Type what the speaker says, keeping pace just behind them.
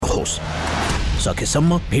गर्नुहोस्।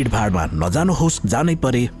 सकेसम्म भिडभाडमा नजानुहोस्। जानै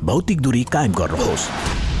परे भौतिक दूरी कायम गर्नुहोस्।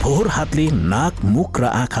 फोहोर हातले नाक, मुख र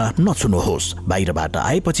आँखा नछुनुहोस्। बाहिरबाट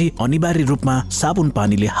आएपछि अनिवार्य रूपमा साबुन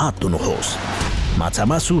पानीले हात धुनुहोस्। माछा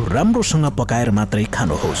मासु राम्रोसँग पकाएर मात्रै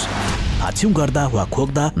खानुहोस्। हाछिउ गर्दा वा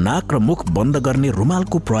खोक्दा नाक र मुख बन्द गर्ने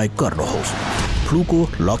रुमालको प्रयोग गर्नुहोस्। फ्लूको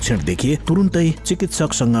लक्षण देखिए तुरुन्तै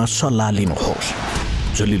चिकित्सकसँग सल्लाह लिनुहोस्।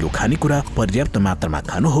 जुलिलो खानेकुरा पर्याप्त मात्रामा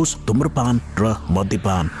खानुहोस्। धूम्रपान र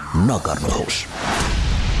मद्यपान नगर्नुहोस्।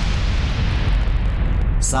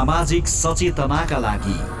 सामाजिक सचेतनाका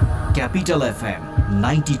लागि capital FM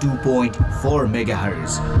 92.4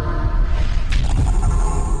 megahertz.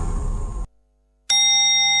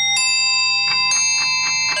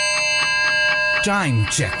 Time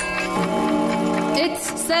check. It's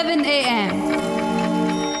 7 a.m.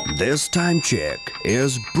 This time check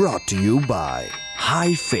is brought to you by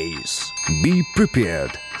High Face. Be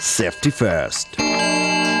prepared. Safety first.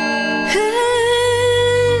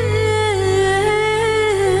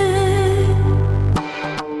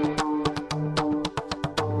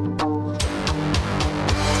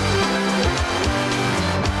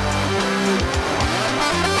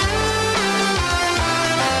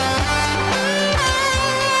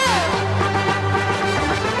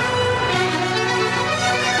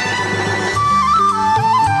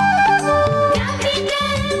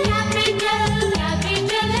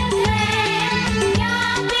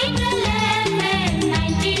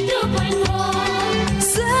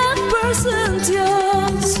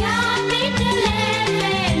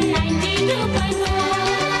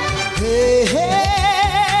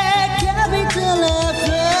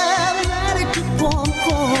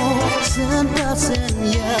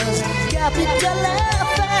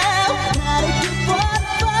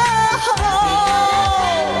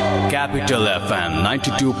 Capital FM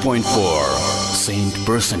 92.4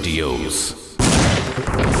 100% use.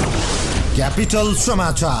 Capital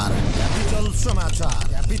समाचार.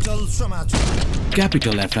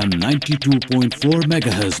 Capital FM 92.4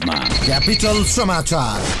 megahertz मा Capital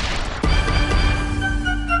समाचार.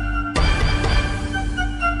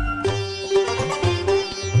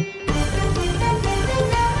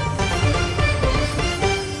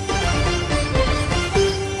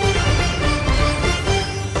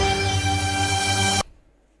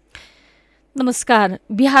 नमस्कार।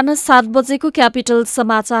 बिहान 7 बजेको क्यापिटल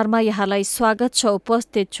समाचारमा यहाँलाई स्वागत छ।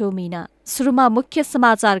 उपस्थित छु मीना। सुरुमा मुख्य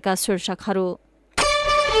समाचारका शीर्षकहरू।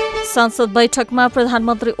 संसद बैठकमा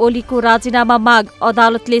प्रधानमन्त्री ओलीको राजीनामा माग।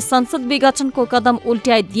 अदालतले संसद विघटनको कदम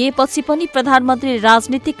उल्ट्याइदिएपछि पनि प्रधानमन्त्री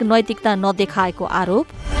राजनीतिक नैतिकता नदेखाएको आरोप।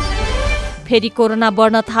 फेरि कोरोना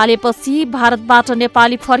बढ्न थालेपछि भारतबाट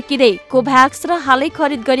नेपाली फर्किँदै कोभ्याक्स र हालै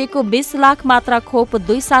खरिद गरिएको 20 लाख मात्रा खोप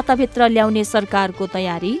 2 साताभित्र ल्याउने सरकारको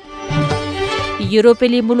तयारी।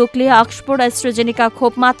 युरोपेली मुलुकले अक्सफोर्ड एस्ट्राजेनेका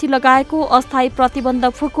खोपमाथि लगाएको अस्थायी प्रतिबन्ध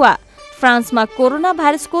फुकुवा। फ्रान्समा कोरोना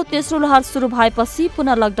भाइरसको तेस्रो लहर सुरु भएपछि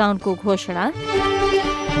पुनः लकडाउनको घोषणा।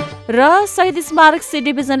 र शहीद स्मारक सी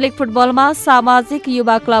डिभिजन लिग फुटबलमा सामाजिक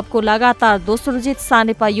युवा क्लबको लगातार दोस्रो जित।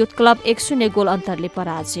 सानेपा युथ क्लब 1-0 गोल अन्तरले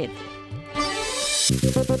पराजित।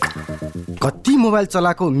 कति मोबाइल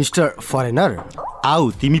चलाएको मिस्टर फरेनर?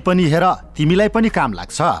 आऊ तिमी पनि हेर, तिमीलाई पनि काम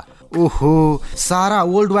लाग्छ। ओहो, सारा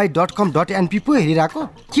worldwide.com.np पो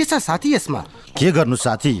हेरिरहेको के छ साथी यसमा? के गर्नु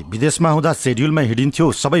साथी, विदेशमा हुँदा शेड्युलमा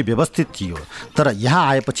हिँडिन्थ्यो, सबै व्यवस्थित थियो। तर यहाँ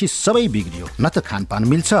आएपछि सबै बिग्रियो। न त खानपान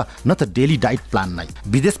मिल्छ, न त डेली डाइट प्लान नै।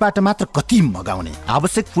 विदेशबाट मात्र कति मगाउने।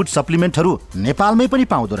 आवश्यक फुड सप्लिमेन्टहरू नेपालमै पनि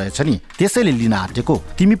पाउँदो रहेछ नि, त्यसैले लिन आँटेको।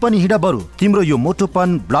 तिमी पनि हिँड बरु। तिम्रो यो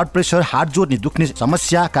मोटोपन, ब्लड प्रेसर, हार्ट जोड्ने दुख्ने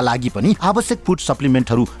समस्याका लागि पनि आवश्यक फुड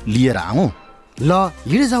सप्लिमेन्टहरू लिएर आऊ। ल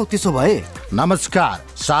हिँड जाऊ त्यसो भए। नमस्कार,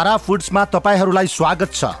 सारा फुड्समा तपाईहरूलाई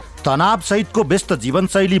स्वागत छ। तनाव सहितको व्यस्त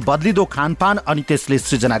जीवनशैली, बदलिदो खानपान अनि त्यसले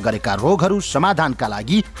सृजना गरेका रोगहरू समाधानका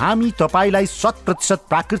लागि हामी तपाईलाई 100%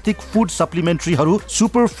 प्राकृतिक food सप्लिमेन्ट्रीहरू,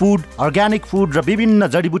 super food, organic food र विभिन्न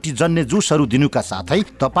जडीबुटी जन्य जुसहरू दिनुका साथै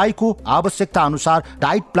तपाईको आवश्यकता अनुसार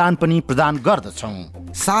डाइट प्लान पनि प्रदान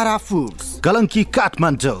गर्दछौँ। सारा फुड्स, गलङ्की,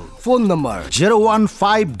 काठमाडौँ। Phone number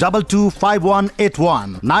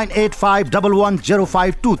 015225181,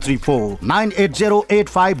 9851105234,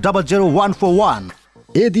 9808500141।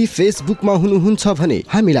 यदि फेसबुकमा हुनुहुन्छ भने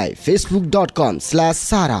हामीलाई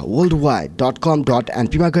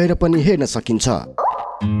facebook.com/saraworldwide.com.np मा गएर पनि हेर्न सकिन्छ।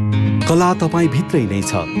 कला तपाईँ भित्रै नै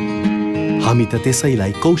छ, हामी त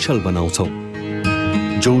त्यसैलाई कौशल बनाउँछौँ।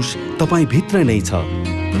 जोश तपाईँ भित्र नै छ,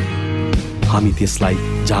 हामी त्यसलाई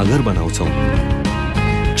जागर बनाउँछौँ।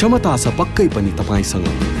 क्षमता छ पक्कै पनि तपाईँसँग,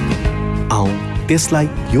 आऊ त्यसलाई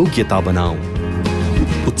योग्यता बनाऊ।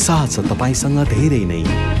 उत्साह छ तपाईँसँग धेरै नै,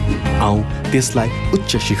 आऊ त्यसलाई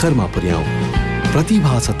उच्च शिखरमा पुर्याऊ।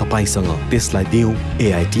 प्रतिभा छ तपाईसँग, त्यसलाई देऊ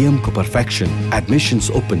AITM को पर्फेक्सन।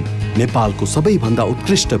 Admissions open. नेपालको सबैभन्दा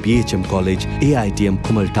उत्कृष्ट BHM college AITM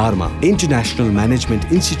खुमलटारमा international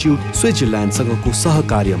management institute स्विजरल्यान्डसँगको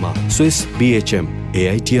सहकार्यमा स्विस BHM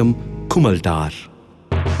AITM खुमलटार।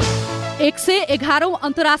 111औं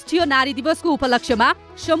अन्तर्राष्ट्रिय नारी दिवसको उपलक्ष्यमा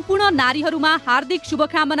सम्पूर्ण नारीहरूमा हार्दिक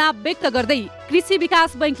शुभकामना व्यक्त गर्दै कृषि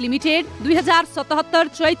विकास बैंक लिमिटेड 2077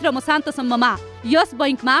 चैत्र मसान्तसम्ममा यस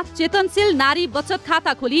बैंकमा चेतनशील नारी बचत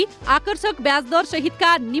खाता खोली आकर्षक ब्याज दर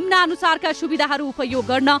सहितका निम्नानुसारका सुविधाहरू उपयोग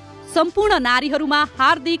गर्न सम्पूर्ण नारीहरूमा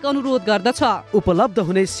हार्दिक अनुरोध गर्दछ। उपलब्ध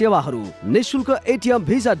हुने सेवाहरू: निशुल्क ATM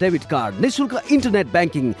भिजा डेबिट कार्ड, निशुल्क इन्टरनेट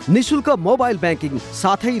ब्याङ्किङ, निशुल्क मोबाइल ब्याङ्किङ,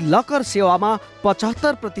 साथै लकर सेवामा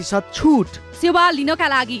 75% छुट। सेवा लिनका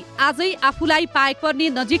लागि आजै आफूलाई पाएक पर्ने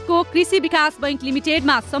नजिकको कृषि विकास बैंक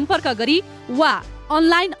लिमिटेडमा सम्पर्क गरी वा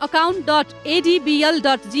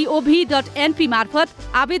online.account.adbl.gov.np मार्फत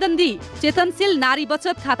आवेदन दिई चेतनशील नारी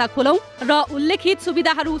बचत खाता खोलौं र उल्लेखित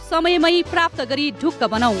सुविधाहरू समयमै प्राप्त गरी ढुक्क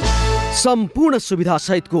बनौं। सम्पूर्ण सुविधा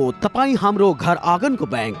सहितको तपाईँ हाम्रो घर आँगनको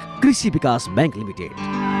बैंक कृषि विकास बैंक लिमिटेड।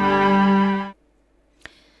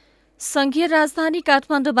 संघीय राजधानी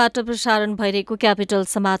काठमाडौँबाट प्रसारण भइरहेको क्यापिटल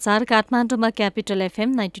समाचार काठमाडौँमा क्यापिटल FM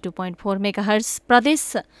 92.4 मेगाहर्ज,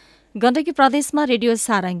 प्रदेश गण्डकी प्रदेशमा रेडियो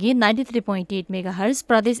सारङ्गी 93.8 मेगाहर्ज,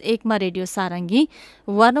 प्रदेश 1 मा रेडियो सारङ्गी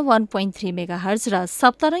 101.3 मेगाहर्ज र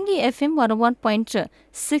सप्तरङ्गी FM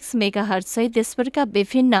 101.6 मेगाहर्ज सहित देशभरका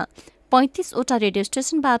विभिन्न 35 वटा रेडियो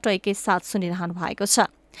स्टेशनबाट एकैसाथ सुनिरहनु भएको छ।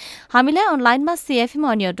 हामीलाई अनलाइनमा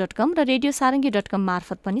cfmonier.com र रेडियो सारङ्गी.com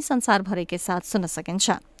मार्फत पनि संसारभरिकै साथ सुन्न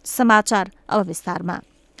सकिन्छ। समाचार अब विस्तारमा।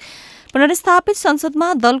 पुनर्स्थापित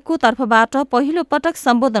संसदमा दलको तर्फबाट पहिलो पटक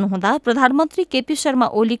सम्बोधन हुँदा प्रधानमन्त्री केपी शर्मा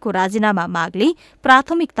ओलीको राजीनामा मागले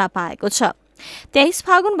प्राथमिकता पाएको छ। 23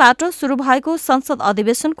 फागुनबाट शुरू भएको संसद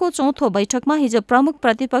अधिवेशनको चौथो बैठकमा हिजो प्रमुख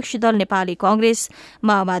प्रतिपक्षी दल नेपाली कांग्रेस,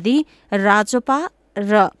 माओवादी, राजपा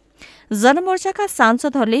र जनमोर्चाका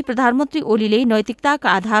सांसदहरूले प्रधानमन्त्री ओलीले नैतिकताका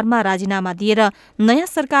आधारमा राजीनामा दिएर नयाँ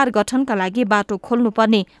सरकार गठनका लागि बाटो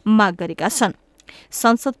खोल्नुपर्ने माग गरेका छन्।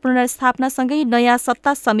 संसद पुनर्स्थापनासँगै नयाँ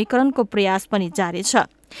सत्ता समीकरणको प्रयास पनि जारी छ।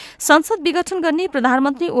 संसद विघटन गर्ने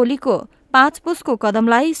प्रधानमन्त्री ओलीको 5 पुसको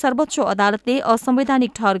कदमलाई सर्वोच्च अदालतले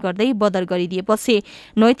असंवैधानिक ठहर गर्दै बदर गरिदिएपछि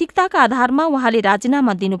नैतिकताका आधारमा उहाँले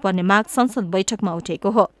राजीनामा दिनुपर्ने माग संसद बैठकमा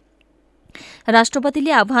उठेको हो।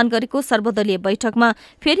 राष्ट्रपतिले आह्वान गरेको सर्वदलीय बैठकमा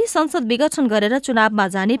फेरि संसद विघटन गरेर चुनावमा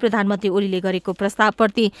जाने प्रधानमन्त्री ओलीले गरेको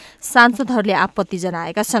प्रस्तावप्रति सांसदहरूले आपत्ति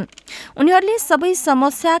जनाएका छन्। उनीहरूले सबै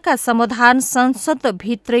समस्याका समाधान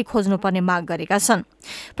संसदभित्रै खोज्नुपर्ने माग गरेका छन्।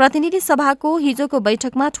 प्रतिनिधि सभाको हिजोको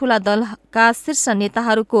बैठकमा ठूला दलका शीर्ष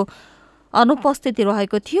नेताहरूको अनुपस्थिति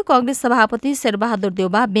रहेको थियो। कांग्रेस सभापति शेरबहादुर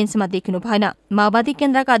देउबा बेन्चमा देखिनु भएन। माओवादी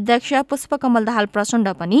केन्द्रका अध्यक्ष पुष्पकमल दाहाल प्रचण्ड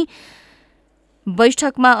पनि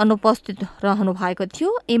बैठकमा अनुपस्थित रहनु भएको थियो।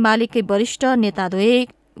 एमालेकै वरिष्ठ नेताद्वय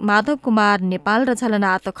माधव कुमार नेपाल र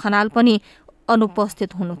झलनाथ खनाल पनि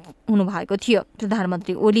अनुपस्थित हुनु भएको थियो।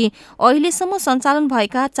 प्रधानमन्त्री ओली अहिलेसम्म सञ्चालन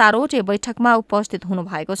भएका 4 वटै बैठकमा उपस्थित हुनु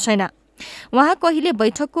भएको छैन। उहाँ कहिले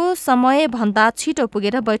बैठकको समयभन्दा छिटो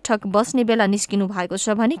पुगेर बैठक बस्ने बेला निस्किनु भएको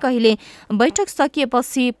छ भने कहिले बैठक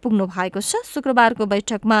सकिएपछि पुग्नु भएको छ। शुक्रबारको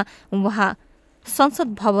बैठकमा उहाँ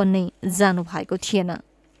संसद भवन नै जानु भएको थिएन।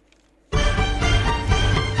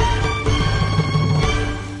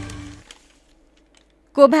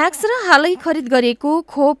 कोभ्याक्स र हालै खरिद गरिएको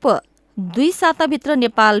खोप 2 साताभित्र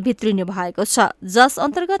नेपाल भित्रिनु भएको छ, जस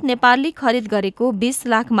अन्तर्गत नेपालले खरिद गरेको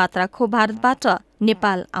 20 लाख मात्रा खोप भारतबाट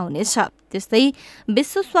नेपाल आउनेछ। त्यस्तै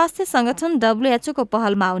विश्व स्वास्थ्य संगठन WHO को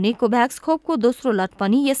पहलमा आउने कोभ्याक्स खोपको दोस्रो लट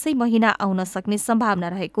पनि यसै महिना आउन सक्ने सम्भावना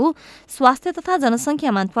रहेको स्वास्थ्य तथा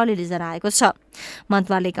जनसंख्या मन्त्रालयले जनाएको छ।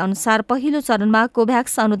 मन्त्रालयका अनुसार पहिलो चरणमा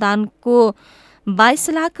कोभ्याक्स अनुदानको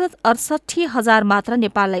 22,68,000 मात्र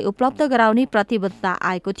नेपाललाई उपलब्ध गराउने प्रतिबद्धता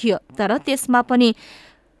आएको थियो। तर त्यसमा पनि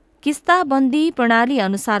किस्ताबन्दी प्रणाली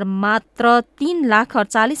अनुसार मात्र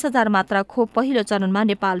 3,48,000 मात्रा खोप पहिलो चरणमा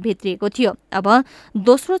नेपाल भित्रिएको थियो। अब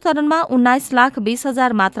दोस्रो चरणमा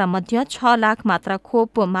 19,20,000 मात्रा मध्ये 6 लाख मात्रा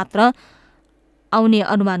खोप मात्र आउने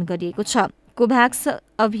अनुमान गरिएको छ। कोभ्याक्स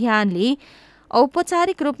अभियानले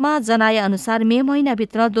औपचारिक रूपमा जनाए अनुसार मे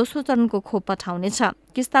महिनाभित्र दोस्रो चरणको खोप पठाउनेछ।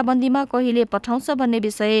 किस्ताबन्दीमा कहिले पठाउँछ भन्ने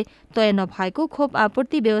विषय तय नभएको खोप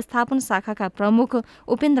आपूर्ति व्यवस्थापन शाखाका प्रमुख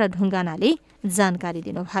उपेन्द्र ढुङ्गानाले जानकारी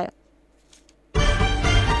दिनुभयो।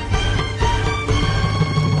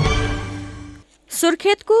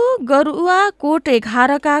 सुर्खेतको गरुवाकोट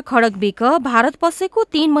 11 का खडक बिक भारत पसेको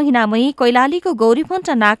 3 महिनामै कैलालीको गौरीफन्ट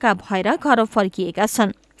नाका भएर घर फर्किएका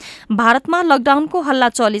छन्। भारतमा लकडाउनको हल्ला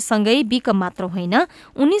चलेसँगै बिक मात्र होइन,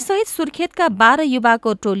 उनीसहित सुर्खेतका 12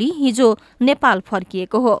 युवाको टोली हिजो नेपाल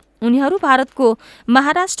फर्किएको हो। उनीहरू भारतको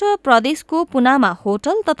महाराष्ट्र प्रदेशको पुनामा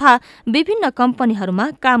होटल तथा विभिन्न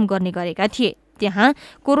कम्पनीहरूमा काम गर्ने गरेका थिए। त्यहाँ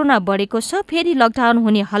कोरोना बढेको छ, फेरि लकडाउन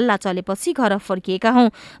हुने हल्ला चलेपछि घर फर्किएका हौं।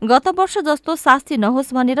 गत वर्ष जस्तो शास्ति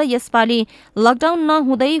नहोस् भनेर यसपालि लकडाउन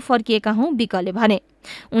नहुँदै फर्किएका हौं, विकले भने।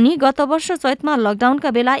 उनी गत वर्ष चैतमा लकडाउनका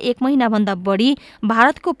बेला 1 महिनाभन्दा बढी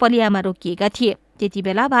भारतको पलियामा रोकिएका थिए। त्यति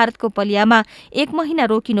बेला भारतको पलियामा 1 महिना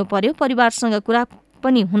रोकिनु पर्यो, परिवारसँग कुरा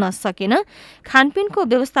पनि हुन सकेन, खानपिनको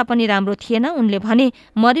व्यवस्था पनि राम्रो थिएन। उनले भने,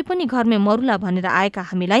 मरे पनि घरमै मरुला भनेर आएका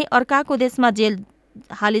हामीलाई अर्काको देशमा जेल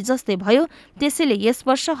हाले जस्तै भयो, त्यसैले यस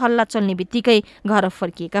वर्ष हल्ला चल्ने बित्तिकै घर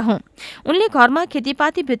फर्किएका हौं। उनले घरमा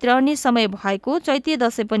खेतीपाती भित्राउने समय भएको, चैते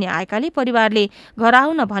दशैं पनि आएकाले परिवारले घर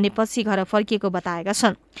आउन भनेपछि घर फर्किएको बताएका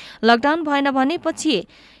छन्। लकडाउन भएन भनेपछि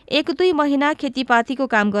 1-2 महिना खेतीपातीको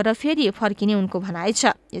काम गरेर फेरि फर्किने उनको भनाइ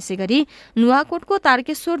छ। यसैगरी नुवाकोटको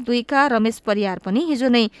तारकेश्वर 2 का रमेश परियार पनि हिजो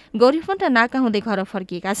नै गौरीफन्ट नाका हुँदै घर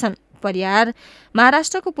फर्किएका छन्। परियार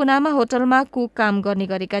महाराष्ट्रको पुनामा होटलमा कुक काम गर्ने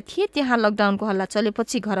गरेका थिए। त्यहाँ लकडाउनको हल्ला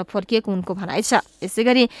चलेपछि घर फर्किएको उनको भनाइ छ।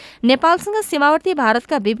 यसैगरी नेपालसँग सीमावर्ती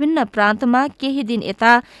भारतका विभिन्न प्रान्तमा केही दिन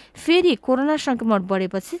यता फेरि कोरोना संक्रमण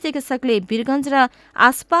बढेपछि चिकित्सकले वीरगञ्ज र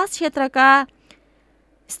आसपास क्षेत्रका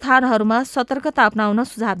स्थानहरूमा सतर्कता अपनाउन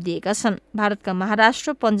सुझाव दिएका छन्। भारतका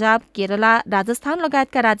महाराष्ट्र, पञ्जाब, केरला, राजस्थान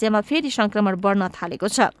लगायतका राज्यमा फेरि संक्रमण बढ्न थालेको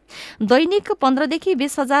छ। दैनिक 15 देखि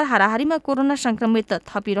 20 हजार हाराहारीमा कोरोना संक्रमित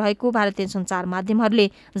थपिरहेको भारतीय सञ्चार माध्यमहरूले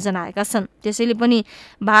जनाएका छन्। त्यसैले पनि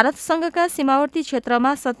भारतसँगका सीमावर्ती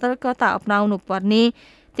क्षेत्रमा सतर्कता अपनाउनु पर्ने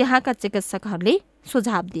त्यहाँका चिकित्सकहरूले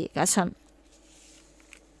सुझाव दिएका छन्।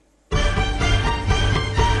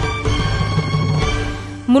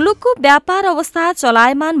 मुलुकको व्यापार अवस्था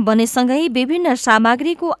चलायमान बनेसँगै विभिन्न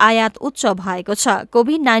सामग्रीको आयात उच्च भएको छ।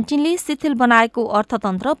 कोभिड-19ले शिथिल बनाएको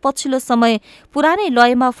अर्थतन्त्र पछिल्लो समय पुरानै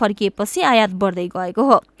लयमा फर्किएपछि आयात बढ्दै गएको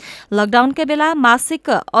हो। लकडाउनका बेला मासिक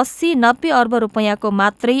 80-90 अर्ब रुपैयाँको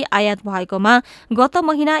मात्रै आयात भएकोमा गत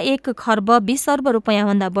महिना 1 खर्ब 20 अर्ब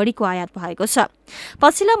रुपैयाँभन्दा बढीको आयात भएको छ।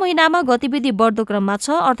 पछिल्ला महिनामा गतिविधि बढ्दो क्रममा छ।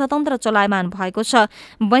 अर्थतन्त्र चलायमान भएको छ।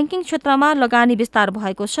 बैंकिङ क्षेत्रमा लगानी विस्तार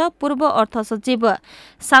भएको छ। पूर्व अर्थ सचिव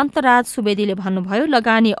शान्तराज सुवेदीले भन्नुभयो,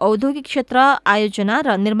 लगानी औद्योगिक क्षेत्र, आयोजना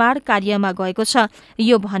र निर्माण कार्यमा गएको छ।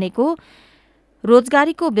 यो भनेको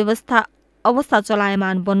रोजगारीको अवस्था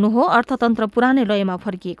चलायमान बन्नु हो। अर्थतन्त्र पुरानै लयमा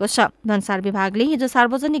फर्किएको छ। भन्सार विभागले हिजो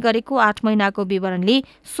सार्वजनिक गरेको 8 महिनाको विवरणले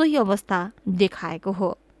सोही अवस्था देखाएको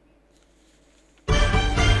हो।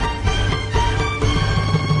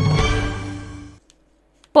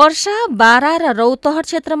 पर्सा, बारा र रौतहट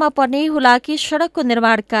क्षेत्रमा पर्ने हुलाकी सड़कको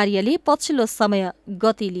निर्माण कार्यले पछिल्लो समय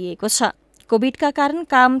गति लिएको छ। कोभिडका कारण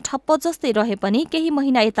काम ठप्प जस्तै रहे पनि केही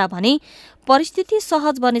महिना यता भने परिस्थिति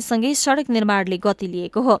सहज बनेसँगै सड़क निर्माणले गति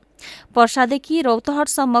लिएको हो। पर्सादेखि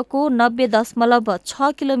रौतहटसम्मको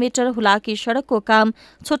 90.6 किलोमिटर हुलाकी सड़कको काम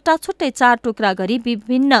छुट्टा छुट्टै 4 टुक्रा गरी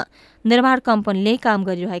विभिन्न निर्माण कम्पनीले काम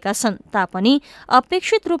गरिरहेका छन्। तापनि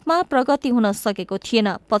अपेक्षित रूपमा प्रगति हुन सकेको थिएन।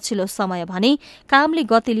 पछिल्लो समय भने कामले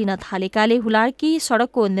गति लिन थालेकाले हुलाकी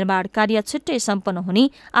सड़कको निर्माण कार्य छिट्टै सम्पन्न हुने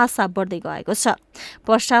आशा बढ्दै गएको छ।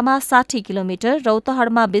 पर्सामा 60 किलोमिटर,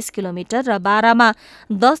 रौतहटमा 20 किलोमिटर र बारामा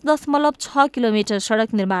 10.6 किलोमिटर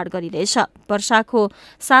सड़क निर्माण गरिँदैछ। पर्साको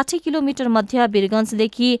 60 किलोमिटर मध्य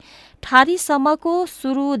वीरगञ्जदेखि ठारीसम्मको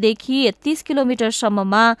सुरुदेखि 30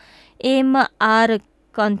 किलोमिटरसम्ममा एमआर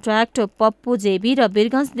कन्ट्र्याक्ट पप्पू जेबी र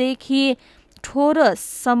वीरगञ्जदेखि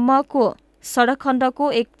ठोरसम्मको सड़क खण्डको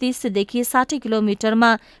 31 60 किलोमिटरमा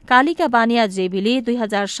कालिका बानिया जेबीले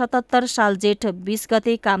 2077 साल जेठ 20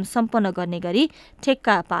 गते काम सम्पन्न गर्ने गरी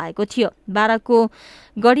ठेक्का पाएको थियो। बाराको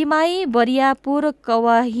गढीमाई बरियापुर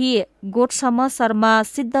कवाही गोठसम्म शर्मा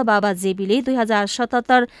सिद्ध बाबा जेबीले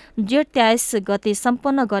 2077 जेठ 23 गते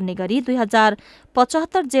सम्पन्न गर्ने गरी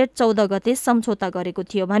 2075 जेठ 14 गते सम्झौता गरेको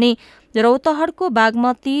थियो भने रौतहटको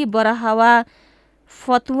बागमती बराहावा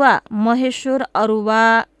फतुवा महेश्वर अरुवा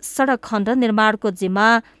सड़क खण्ड निर्माणको जिम्मा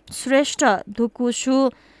श्रेष्ठ धुकुसु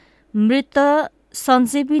मृत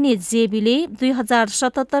सञ्जीविनी जेबीले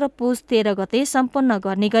 2077 पुस 13 गते सम्पन्न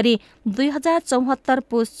गर्ने गरी 2074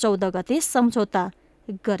 पुस 14 गते सम्झौता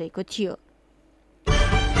गरेको थियो।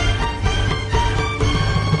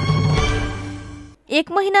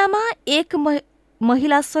 एक महिनामा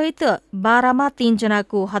महिलासहित 12मा 3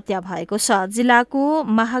 जनाको हत्या भएको छ। जिल्लाको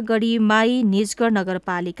महागढीमाई निजगढ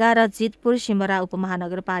नगरपालिका र जितपुर सिमरा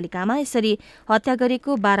उपमहानगरपालिकामा यसरी हत्या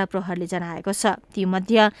गरेको 12 प्रहरीले जनाएको छ।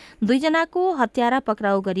 तीमध्ये 2 जनाको हत्यारा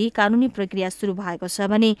पक्राउ गरी कानूनी प्रक्रिया शुरू भएको छ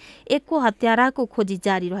भने एकको हत्याराको खोजी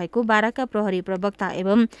जारी रहेको 12का प्रहरी प्रवक्ता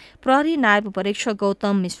एवं प्रहरी नायब परीक्षक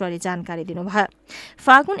गौतम मिश्रले जानकारी दिनुभयो।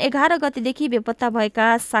 फागुन 11 गतेदेखि बेपत्ता भएका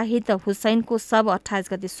शाहिद हुसैनको शव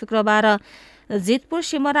 28 गते शुक्रबार जितपुर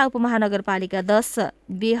सिमरा उपमहानगरपालिका 10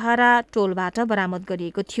 बेहरा टोलबाट बरामद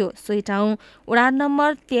गरिएको थियो। सोही ठाउँ उडान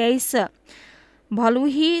नम्बर 23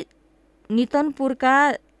 भलुही नितनपुरका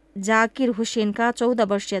जाकिर हुसेनका 14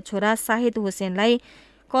 वर्षीय छोरा शाहिद हुसेनलाई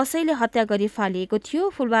कसैले हत्या गरी फालिएको थियो।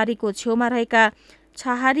 फुलबारीको छेउमा रहेका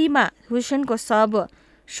छहारीमा हुसेनको शव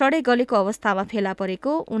सडे गलेको अवस्थामा फेला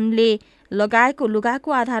परेको उनले लगाएको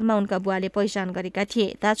लुगाको आधारमा उनका बुवाले पहिचान गरेका थिए।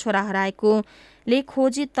 यता छोरा हराएकोले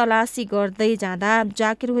खोजी तलासी गर्दै जाँदा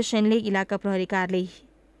जाकिर हुसेनले इलाका प्रहरी कार्यालय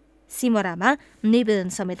सिमरामा निवेदन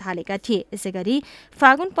समेत हालेका थिए। यसैगरी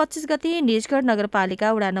फागुन 25 गते निजगढ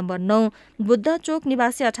नगरपालिका वडा नम्बर 9 बुद्ध चोक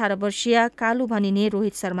निवासी 18 वर्षीय कालु भनिने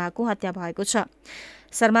रोहित शर्माको हत्या भएको छ।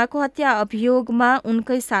 शर्माको हत्या अभियोगमा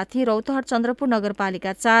उनकै साथी रौतहट चन्द्रपुर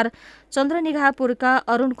नगरपालिका 4 चन्द्रनिगाहपुरका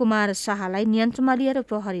अरुण कुमार शाहलाई नियन्त्रणमा लिएर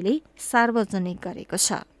प्रहरीले सार्वजनिक गरेको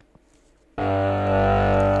छ।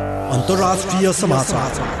 अन्तर्राष्ट्रिय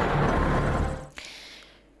समाचार।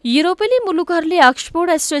 युरोपेली मुलुकहरूले अक्सफोर्ड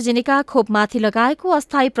एस्ट्राजेनेका खोपमाथि लगाएको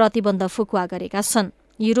अस्थायी प्रतिबन्ध फुकुवा गरेका छन्।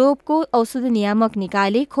 युरोपको औषधि नियामक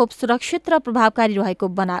निकायले खोप सुरक्षित र प्रभावकारी रहेको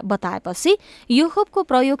बताएपछि यो खोपको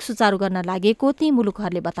प्रयोग सुचारू गर्न लागेको ती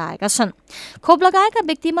मुलुकहरूले बताएका छन्। खोप लगाएका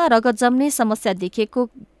व्यक्तिमा रगत जम्ने समस्या देखिएको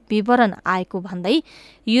विवरण आएको भन्दै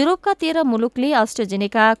युरोपका 13 मुलुकले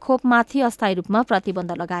एस्ट्राजेनेका खोपमाथि अस्थायी रूपमा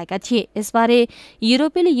प्रतिबन्ध लगाएका थिए। यसबारे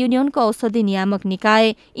युरोपेली युनियनको औषधि नियामक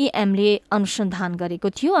निकाय EMले अनुसन्धान गरेको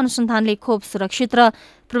थियो। अनुसन्धानले खोप सुरक्षित र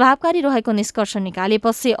प्रभावकारी रहेको निष्कर्ष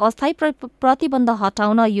निकालेपछि अस्थायी प्रतिबन्ध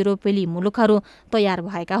हटाउन युरोपेली मुलुकहरू तयार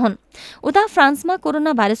भएका हुन्। उता फ्रान्समा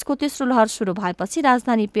कोरोना भाइरसको तेस्रो लहर शुरू भएपछि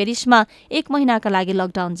राजधानी पेरिसमा 1 महिनाका लागि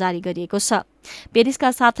लकडाउन जारी गरिएको छ।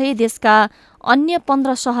 पेरिसका साथै देशका अन्य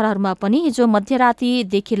 15 शहरहरूमा पनि हिजो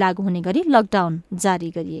मध्यरातीदेखि लागू हुने गरी लकडाउन जारी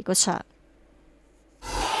गरिएको छ।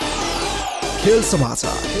 खेल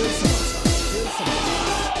समाचार।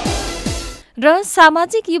 र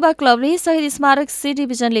सामाजिक युवा क्लबले शहीद स्मारक सी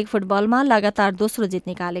डिभिजन लिग फुटबलमा लगातार दोस्रो जित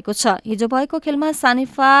निकालेको छ। हिजो भएको खेलमा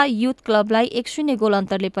सानिफा युथ क्लबलाई 1-0 गोल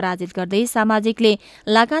अन्तरले पराजित गर्दै सामाजिकले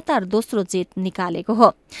लगातार दोस्रो जित निकालेको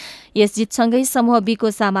हो। यस जितसँगै समूह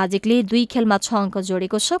बीको सामाजिकले 2 खेलमा 6 अङ्क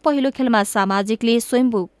जोडेको छ। पहिलो खेलमा सामाजिकले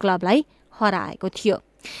स्वयम्भू क्लबलाई हराएको थियो।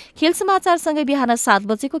 खेल समाचारसँगै बिहान 7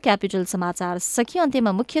 बजेको क्यापिटल समाचार सकियो।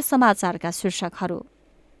 अन्त्यमा मुख्य समाचारका शीर्षकहरू।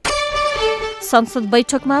 संसद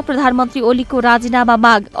बैठकमा प्रधानमन्त्री ओलीको राजीनामा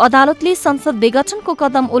माग। अदालतले संसद विघटनको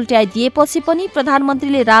कदम उल्ट्याइदिएपछि पनि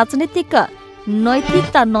प्रधानमन्त्रीले राजनीतिक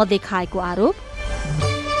नैतिकता नदेखाएको आरोप।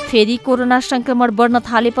 फेरि कोरोना संक्रमण बढ्न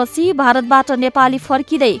थालेपछि भारतबाट नेपाली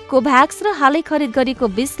फर्किँदै कोभ्याक्स र हालै खरिद गरेको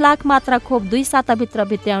 20 लाख मात्रा खोप 2 साताभित्र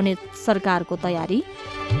भित्र्याउने सरकारको तयारी।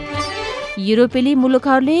 युरोपेली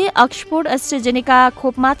मुलुकहरूले अक्सफोर्ड एस्ट्राजेनेका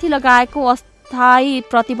खोपमाथि लगाएको अस्थायी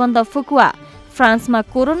प्रतिबन्ध फुकुवा। फ्रान्समा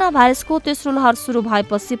कोरोना भाइरसको तेस्रो लहर शुरू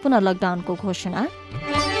भएपछि पुनः लकडाउनको घोषणा।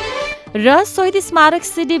 र शहीद स्मारक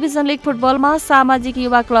सी डिभिजन लिग फुटबलमा सामाजिक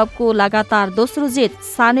युवा क्लबको लगातार दोस्रो जित।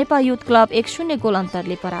 सानेपा युथ क्लब 1-0 गोल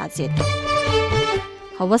अन्तरले पराजित।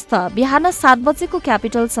 हवस् त बिहान 7 बजेको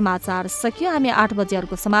क्यापिटल समाचार सकियो। हामी 8 बजे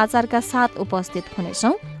अर्को समाचारका साथ उपस्थित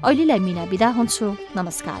हुनेछौँ। अहिलेलाई मिना बिदा हुन्छु।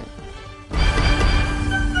 नमस्कार।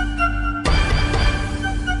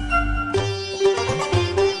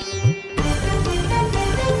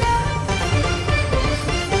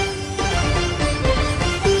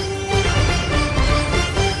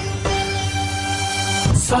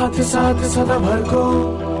 साथ साथ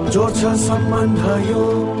सदाभरको जोड्छ सम्बन्ध यो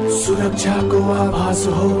सुरक्षाको आभास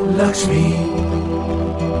हो लक्ष्मी।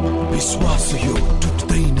 विश्वास यो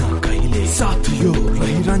टुट्दैन कहिले, साथ यो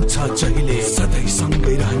रहिरहन्छ जहिले, सधैँ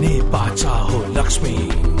सँगै रहने बाचा हो लक्ष्मी।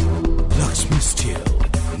 लक्ष्मी स्टिल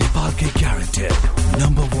नेपालकै ग्यारेन्टेड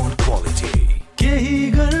नम्बर 1 क्वालिटी। केही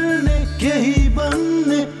गर्ने केही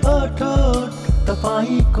बन्ने अठोट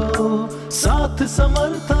तपाईको साथ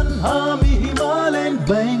समर्थन हामी हिमालयन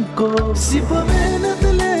बैंकको। सिप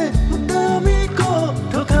मेहनतले उद्यमीको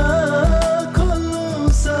ढोका खोल्नु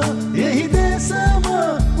छ, यही देशमा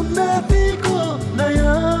उन्नतिको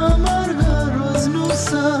नयाँ मार्ग रोज्नु छ।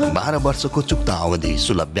 12 वर्षको चुक्ता अवधि,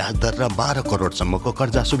 सुलभ ब्याज दर र 12 करोडसम्मको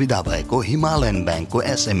कर्जा सुविधा भएको हिमालयन बैंकको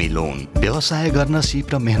SME लोन। व्यवसाय गर्न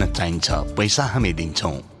सिप र मेहनत चाहिन्छ, पैसा हामी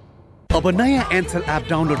दिन्छौँ। अब नयाँ एनसेल एप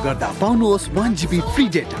डाउनलोड गर्दा पाउनुहोस् 1 GB free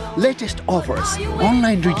data, latest offers,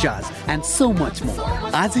 online recharge and so much more.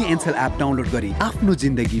 आजै एनसेल एप डाउनलोड गरी आफ्नो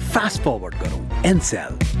जिन्दगी फास्ट फरवर्ड गरौँ।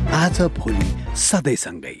 एनसेल, आज भोलि सधैँ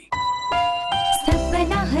सँगै।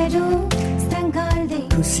 सपनाहरू सँगाल्दै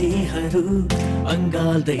खुसीहरू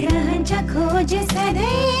अङ्गाल्दै रहन्छ खोज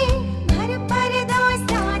सधैँ भर पर्दो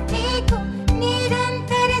साथीको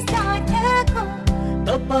निरन्तर साथको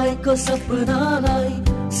तपाईको सपनालाई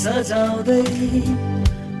सजाउँदै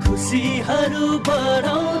खुसीहरू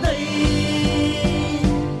बढाउँदै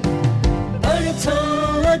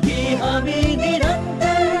बढ्छौँ अघि हामी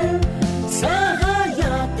निरन्तर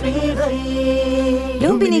सहयात्री भई।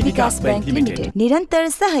 लुम्बिनी विकास बैंक लिमिटेड, निरन्तर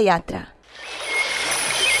सहयात्रा।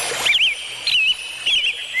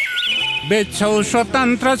 बेच्छौ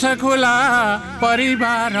स्वतन्त्र छ खुला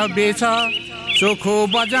परिवार बेच, चोखो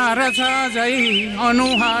बजार छ जै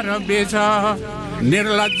अनुहार बेच,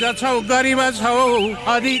 निर्लज्ज छौ गरिब छौ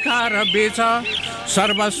अधिकार बेच,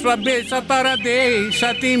 सर्वस्व बेच तर देश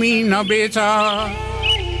तिमी नबेच।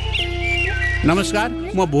 नमस्कार,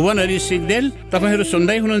 म भुवन हरि सिग्देल। तपाईहरू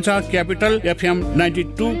सुन्दै हुनुहुन्छ क्यापिटल FM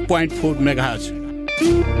 92.4 मेगाहर्ज।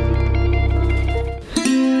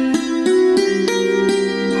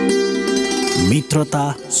 मित्रता,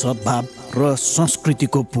 सद्भाव र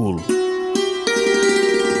संस्कृतिको पुल।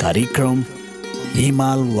 कार्यक्रम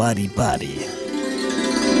हिमाल वारी पारी।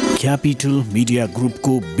 क्यापिटल मिडिया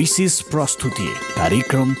ग्रुपको विशेष प्रस्तुति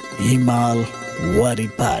कार्यक्रम हिमाल वारी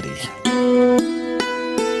पारी।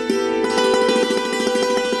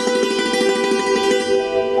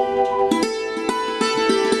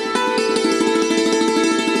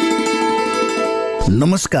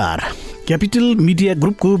 नमस्कार, क्यापिटल मिडिया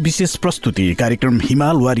ग्रुपको विशेष प्रस्तुति कार्यक्रम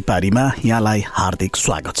हिमाल वारी पारीमा यहाँलाई हार्दिक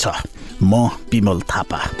स्वागत छ। म विमल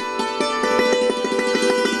थापा।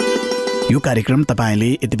 यो कार्यक्रम तपाईले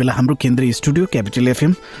यति बेला हाम्रो केन्द्रीय स्टुडियो क्यापिटल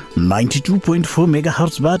FM 92.4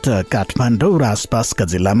 मेगाहर्जबाट काठमाडौँ र आसपासका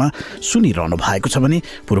जिल्लामा सुनिरहनु भएको छ भने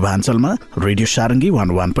पूर्वाञ्चलमा रेडियो सारङ्गी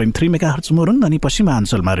 101.3 मेगाहर्ज मोरङ अनि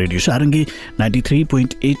पश्चिमाञ्चलमा रेडियो सारङ्गी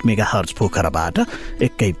 93.8 मेगाहर्ज पोखराबाट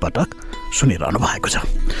एकैपटक सुनिरहनु भएको छ।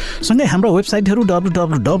 सँगै हाम्रो वेबसाइटहरू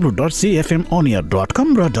www.cfmoneer.com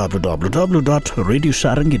र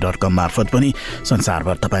www.radiosarangi.com मार्फत पनि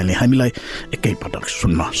संसारभर तपाईले हामीलाई एकैपटक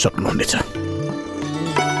सुन्न सक्नुहुनेछ।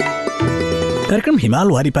 कार्यक्रम हिमाल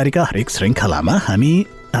वारीपारीका हरेक श्रृङ्खलामा हामी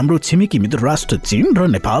हाम्रो छिमेकी मित्र राष्ट्र चीन र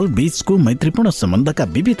नेपाल बीचको मैत्रीपूर्ण सम्बन्धका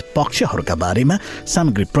विविध पक्षहरूका बारेमा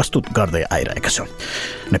सामग्री प्रस्तुत गर्दै आइरहेका छौँ।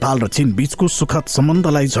 नेपाल र चीन बीचको सुखद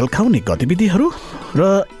सम्बन्धलाई झल्काउने गतिविधिहरू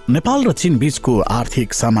र नेपाल र चीन बीचको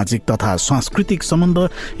आर्थिक, सामाजिक तथा सांस्कृतिक सम्बन्ध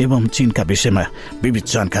एवं चीनका विषयमा विविध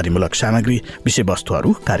जानकारीमूलक सामग्री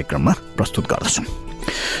विषयवस्तुहरू कार्यक्रममा प्रस्तुत गर्दछौँ।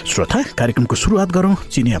 श्रोता, कार्यक्रमको सुरुवात गरौँ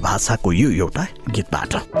चिनिया भाषाको यो एउटा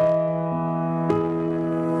गीतबाट।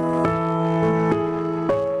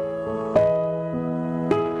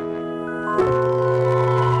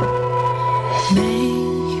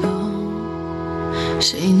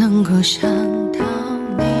谁能够想到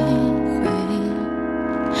你会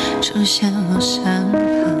出现我身旁？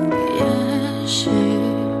也许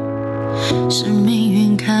是命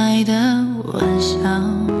运开的玩笑，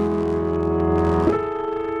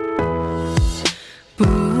不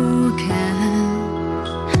敢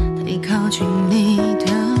太靠近你的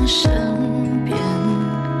身边，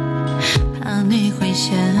怕你会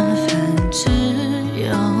嫌烦，只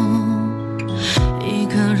有一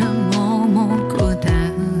个人默默孤单。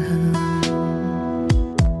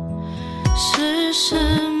是什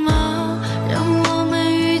么让我们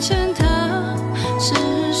遇见的？是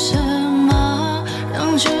什么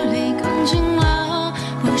让距离更近了？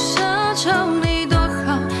不奢求你多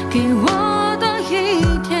好，给我多一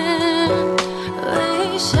点微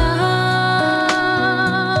笑。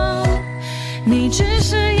你只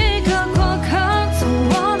是一个过客，从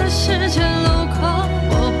我的世界路过，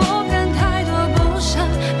我不敢太多不舍，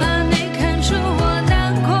怕你看出我难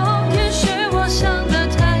过。也许我想的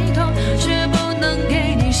太多，却不能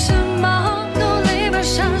给你什么。努力把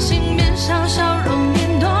伤心变成笑容，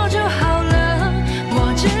变多就好了。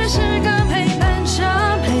我只是个陪伴者，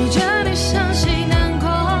陪着你伤心难过，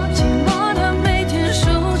寂寞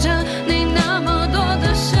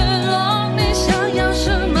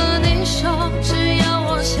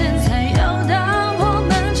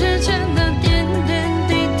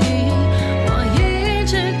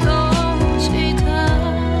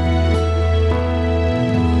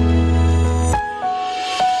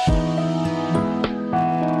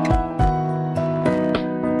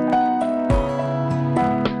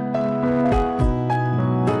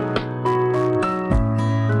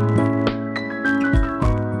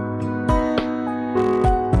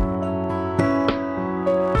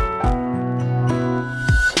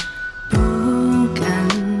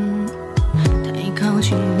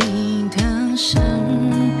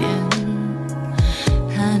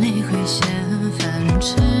会嫌烦，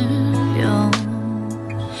只有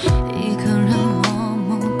一个人默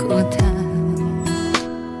默孤单。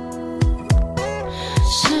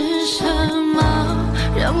是什么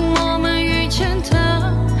让我们遇见的？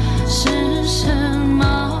是什么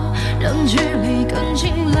让距离更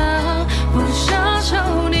近了？不奢求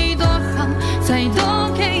你多好，再多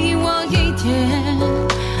给我一点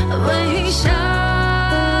微笑。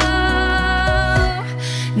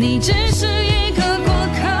你只是一个过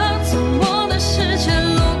客，从我的世界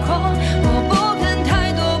路过，我不敢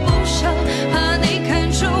太多不舍，怕你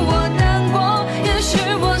看出我难过。也许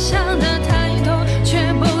我想的太多，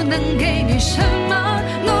却不能给你什么。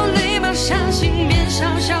努力把伤心变少，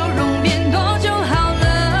笑容变多就好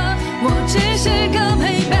了。我只是个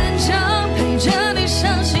陪伴者，陪着你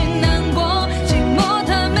伤心难过，寂寞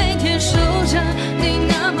的每天数着你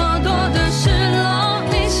那么多的失落。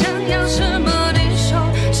你想要什么你说，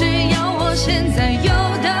只要我现在有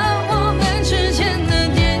的，我们之间的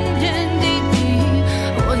点点滴滴，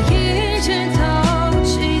我一直都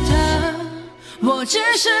记得。我只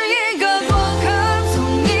是一个过客，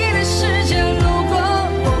从你的世界路过，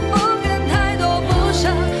我不敢太多不舍，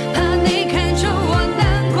怕你看出我难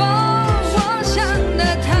过。我想的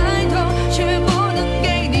太多，却不能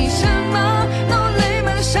给你什么。努力把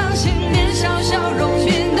伤心变小，笑容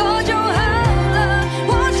变多就好了。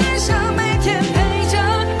我只想每天陪着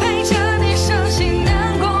你伤心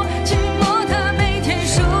难过，寂寞的每天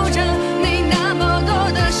数着你那么多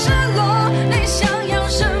的失落。你想要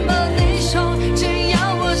什么你说，只要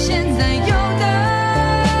我现在有的，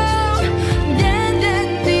点点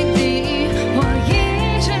滴滴我一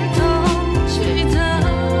直都记得。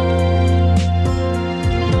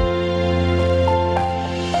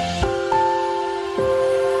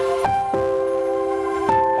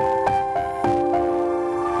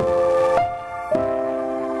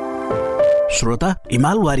श्रोता,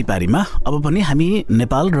 हिमाल वारिपारीमा अब पनि हामी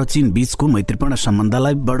नेपाल र चीन बीचको मैत्रीपूर्ण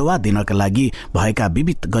सम्बन्धलाई बढावा दिनका लागि भएका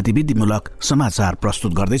विविध गतिविधिमूलक समाचार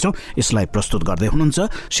प्रस्तुत गर्दैछौँ। यसलाई प्रस्तुत गर्दै हुनुहुन्छ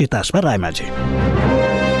सीतास्मा रायमाझी।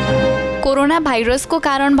 कोरोना भाइरसको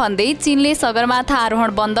कारण भन्दै चीनले सगरमाथा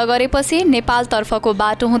आरोहण बन्द गरेपछि नेपालतर्फको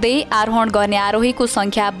बाटो हुँदै आरोहण गर्ने आरोहीको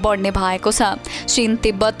संख्या बढ्ने भएको छ। चीन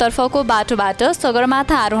तिब्बततर्फको बाटोबाट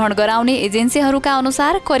सगरमाथा आरोहण गराउने एजेन्सीहरूका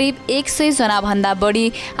अनुसार करिब 100 जना भन्दा बढी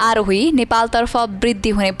आरोही नेपालतर्फ वृद्धि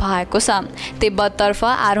हुने भएको छ। तिब्बततर्फ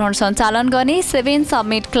आरोहण सञ्चालन गर्ने 7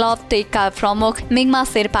 समिट क्लब टेकका प्रमुख मिङमा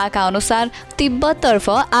शेर्पाका अनुसार तिब्बततर्फ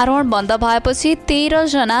आरोहण बन्द भएपछि 13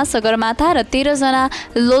 जना सगरमाथा र 13 जना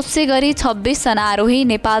लोत्से गरी 26 जना आरोही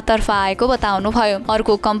नेपालतर्फ आएको बताउनुभयो।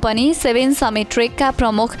 अर्को कम्पनी 7 समिट ट्रेकका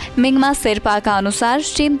प्रमुख मिङमा शेर्पाका अनुसार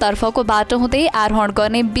चीनतर्फको बाटो हुँदै आरोहण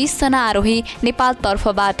गर्ने 20 जना आरोही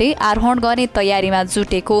नेपालतर्फबाटै आरोहण गर्ने तयारीमा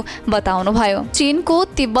जुटेको बताउनुभयो। चीनको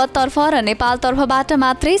तिब्बततर्फ र नेपालतर्फबाट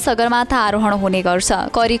मात्रै सगरमाथा आरोहण हुने गर्छ।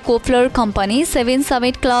 Curry कोप्लर company 7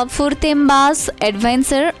 summit club, फुर्तेम्बास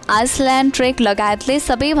adventure, island trek लगायतले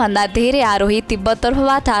सबैभन्दा धेरै आरोही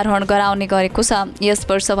तिब्बततर्फबाट आरोहण गराउने गरेको छ। यस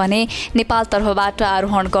वर्ष भने नेपालतर्फबाट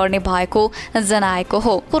आरोहण गर्ने भएको जनाएको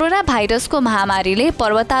हो। कोरोना भाइरसको महामारीले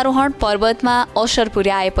पर्वतारोहण पर्वतमा असर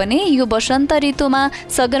पुर्याए पनि यो वसन्त ऋतुमा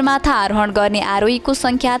सगरमाथा आरोहण गर्ने आरोहीको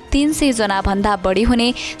संख्या 300 जना भन्दा बढी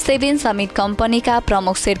हुने 7 समिट कम्पनीका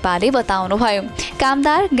प्रमुख शेर्पाले बताउनुभयो।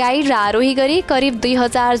 कामदार, गाइड र आरोही गरी करिब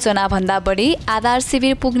 2000 जना भन्दा बढी आधार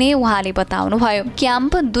शिविर पुग्ने उहाँले बताउनुभयो।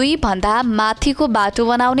 क्याम्प 2 भन्दा माथिको बाटो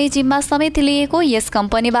बनाउने जिम्मा समेत लिएको यस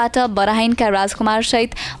कम्पनीबाट बराहिनका राजकुमार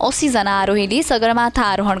सहित 80 जना आरोहीले सगरमाथा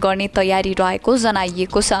आरोहण गर्ने तयारी रहेको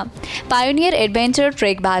जनाइएको छ। पायोनियर एडभेन्चर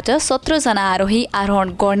ट्रेकबाट 17 जना आरोही आरोहण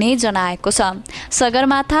गर्ने जनाएको छ।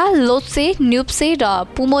 सगरमाथा, लोत्से, न्युप्से र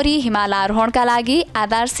पुमोरी हिमाल आरोहणका लागि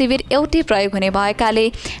आधार शिविर एउटै प्रयोग हुने भएकाले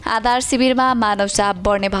आधार शिविरमा मानव चाप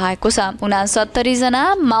बढ्ने भएको छ। 69 जना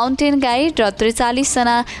माउन्टेन गाइड र 43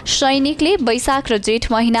 जना सैनिकले वैशाख र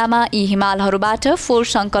जेठ महिनामा यी हिमालहरूबाट फोहोर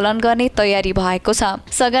सङ्कलन गर्ने तयारी भएको छ।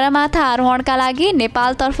 सगरमाथा आरोहणका लागि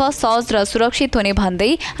नेपालतर्फ सहज र सुरक्षित हुने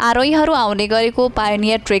भन्दै आरोहीहरू आउने गरेको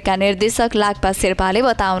पायोनियर ट्रेकका निर्देशक लाक्पा शेर्पाले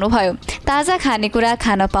बताउनुभयो। ताजा खानेकुरा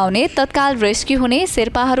खान पाउने, तत्काल रेस्क्यु हुने,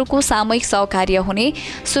 शेर्पाहरूको सामूहिक सहकार्य हुने,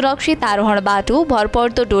 सुरक्षित आरोहण बाटो,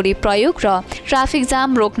 भरपर्दो डोरी प्रयोग र ट्राफिक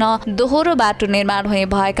जाम रोक्न दोहोरो बाटो निर्माण हुने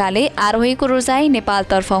भएकाले आरोहीको रोजाइ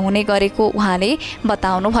नेपालतर्फ हुने गरेको उहाँले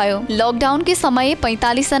बताउनुभयो। लकडाउनकै समय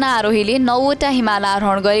 45 जना आरोहीले 9वटा हिमाल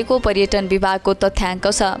आरोहण गरेको पर्यटन विभागको तथ्याङ्क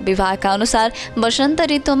छ। विभागका अनुसार वसन्त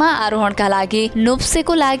ऋतुमा आरोहणका लागि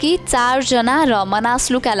नुप्सेको लागि 4 जना र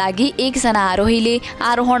मनास्लुका लागि 1 जना आरोहीले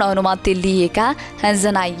आरोहण अनुमति लिएका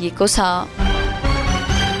जनाइएको छ।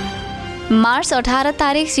 मार्च 18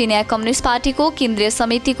 तारिक चिनिया कम्युनिस्ट पार्टीको केन्द्रीय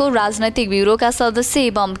समितिको राजनैतिक ब्युरोका सदस्य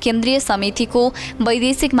एवं केन्द्रीय समितिको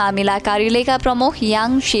वैदेशिक मामिला कार्यालयका प्रमुख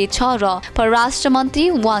याङ शे छ र परराष्ट्र मन्त्री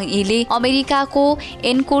वाङ यीले अमेरिकाको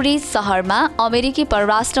एन्कोरेज सहरमा अमेरिकी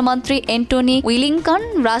परराष्ट्र मन्त्री एन्टोनी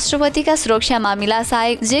विलिङ्कन, राष्ट्रपतिका सुरक्षा मामिला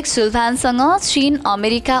सहायक जेक सुल्भानसँग चीन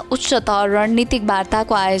अमेरिका उच्च तह रणनीतिक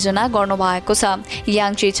वार्ताको आयोजना गर्नुभएको छ।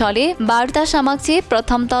 याङ शे छले वार्ता समक्ष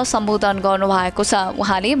प्रथमतः सम्बोधन गर्नुभएको छ।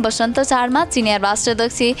 उहाँले वसन्त मा चिनिया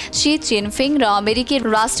राष्ट्राध्यक्ष सी जिनपिङ र अमेरिकी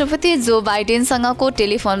राष्ट्रपति जो बाइडेनसँगको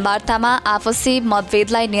टेलिफोन वार्तामा आपसी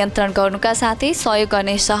मतभेदलाई नियन्त्रण गर्नुका साथै सहयोग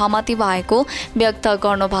गर्ने सहमति भएको व्यक्त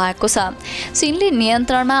गर्नु भएको छ। चीनले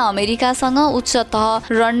नियन्त्रणमा अमेरिकासँग उच्च तह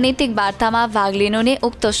रणनीतिक वार्तामा भाग लिनु नै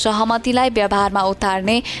उक्त सहमतिलाई व्यवहारमा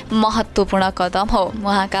उतार्ने महत्त्वपूर्ण कदम हो।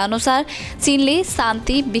 उहाँका अनुसार चीनले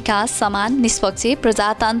शान्ति, विकास, समान, निष्पक्ष,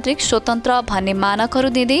 प्रजातान्त्रिक, स्वतन्त्र भन्ने मानकहरू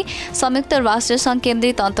दिँदै संयुक्त राष्ट्र संघ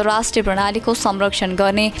केन्द्रित अन्तर्राष्ट्रिय प्रणालीको संरक्षण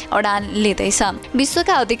गर्ने अडान लिँदैछ।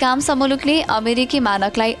 विश्वका अधिकांश मुलुकले अमेरिकी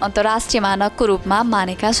मानकलाई अन्तर्राष्ट्रिय मानकको रूपमा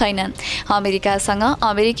मानेका छैनन्। अमेरिकासँग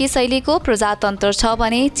अमेरिकी शैलीको प्रजातन्त्र छ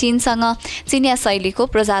भने चीनसँग चिनिया शैलीको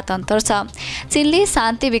प्रजातन्त्र छ। चीनले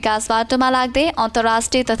शान्ति विकास बाटोमा लाग्दै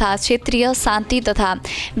अन्तर्राष्ट्रिय तथा क्षेत्रीय शान्ति तथा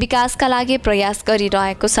विकासका लागि प्रयास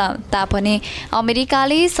गरिरहेको छ तापनि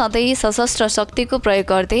अमेरिकाले सधैँ सशस्त्र शक्तिको प्रयोग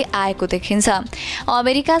गर्दै आएको देखिन्छ।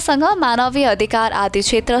 अमेरिकासँग मानवीय अधिकार आदि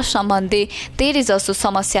क्षेत्र सम्बन्धी धेरै जसो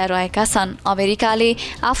समस्या रहेका छन्। अमेरिकाले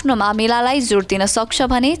आफ्नो मामिलालाई जोड दिन सक्छ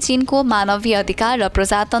भने चीनको मानवीय अधिकार र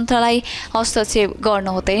प्रजातन्त्रलाई हस्तक्षेप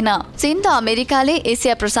गर्नु हुँदैन। चीन र अमेरिकाले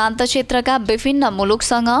एसिया प्रशान्त क्षेत्रका विभिन्न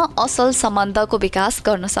मुलुकसँग असल सम्बन्धको विकास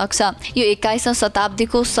गर्न सक्छ। यो 21औं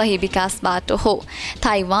शताब्दीको सही विकास बाटो हो।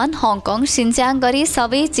 ताइवान, हङकङ, सिन्ज्याङ गरी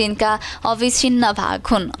सबै चीनका अविच्छिन्न भाग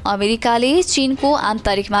हुन्। अमेरिकाले चीनको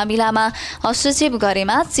आन्तरिक मामिलामा हस्तक्षेप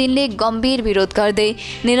गरेमा चीनले गम्भीर विरोध गर्दै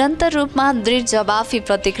निरन्तर रूपमा दृढ जवाफी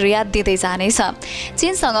प्रतिक्रिया दिँदै जानेछ।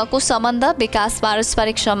 चीनसँगको सम्बन्ध विकास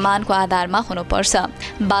पारस्परिक सम्मानको आधारमा हुनुपर्छ।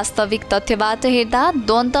 वास्तविक तथ्यबाट हेर्दा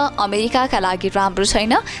द्वन्द्व अमेरिकाका लागि राम्रो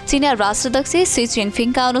छैन। चिनिया राष्ट्राध्यक्ष सी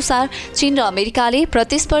जिनपिङका अनुसार चीन र अमेरिकाले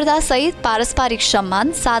प्रतिस्पर्धा सहित पारस्परिक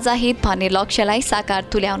सम्मान, साझा हित भन्ने लक्ष्यलाई साकार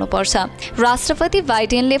तुल्याउनुपर्छ। राष्ट्रपति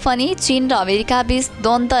बाइडेनले पनि चीन र अमेरिका बीच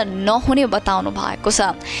द्वन्द्व नहुने बताउनु भएको छ।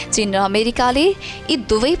 चीन र अमेरिकाले यी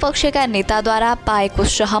दुवै पक्षका नेताद्वारा पाएको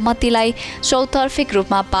सहमतिलाई चौतर्फिक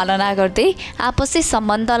रूपमा पालना गर्दै आपसी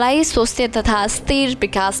सम्बन्धलाई स्वस्थ तथा स्थिर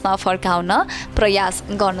विकासमा फर्काउन प्रयास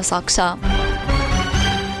गर्न सक्छ।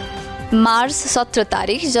 मार्च 17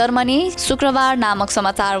 तारिक जर्मनी शुक्रबार नामक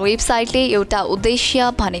समाचार वेबसाइटले एउटा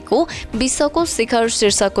उद्देश्य भनेको विश्वको शिखर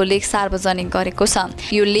शीर्षकको लेख सार्वजनिक गरेको छ।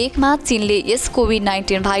 यो लेखमा चीनले यस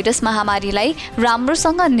कोभिड-19 भाइरस महामारीलाई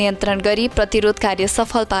राम्रोसँग नियन्त्रण गरी प्रतिरोध कार्य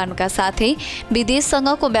सफल पार्नुका साथै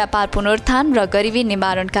विदेशसँगको व्यापार पुनरुत्थान र गरिबी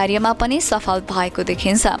निवारण कार्यमा पनि सफल भएको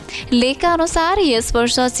देखिन्छ। लेखका अनुसार यस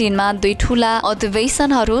वर्ष चीनमा 2 ठूला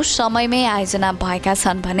अधिवेशनहरू समयमै आयोजना भएका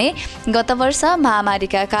छन् भने गत वर्ष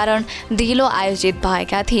महामारीका कारण ढिलो आयोजित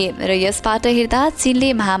भएका थिए र यसबाट हेर्दा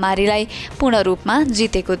चीनले महामारीलाई पूर्ण रूपमा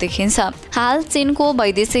जितेको देखिन्छ। हाल चीनको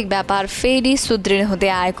वैदेशिक व्यापार फेरि सुदृढ हुँदै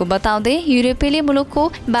आएको बताउँदै युरोपेली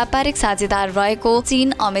मुलुकको व्यापारिक साझेदार रहेको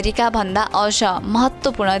चीन अमेरिका भन्दा अझ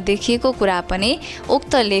महत्त्वपूर्ण देखिएको कुरा पनि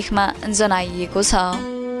उक्त लेखमा जनाइएको छ।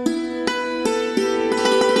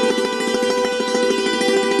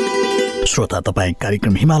 श्रोता, तपाईँ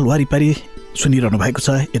कार्यक्रम हिमाल वारी सुनिरहनु भएको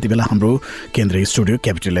छ। यति बेला हाम्रो केन्द्रीय स्टुडियो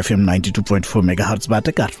क्यापिटल एफएम 92.4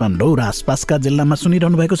 मेगाहर्जबाट काठमाडौँ र आसपासका जिल्लामा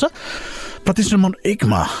सुनिरहनु भएको छ। प्रदेश नम्बर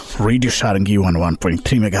 1 मा रेडियो सारङ्गी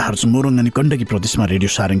 101.3 मेगाहर्ज, मोरङ अनि गण्डकी प्रदेशमा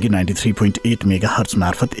रेडियो सारङ्गी 93.8 मेगाहर्ज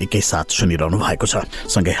मार्फत एकैसाथ सुनिरहनु भएको छ।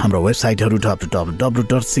 सँगै हाम्रो वेबसाइटहरू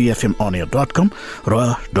www.cfmonair.com र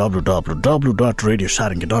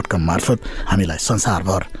www.radiosaranggi.com मार्फत हामीलाई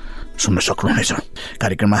संसारभर सुन्न सक्नुहुनेछ।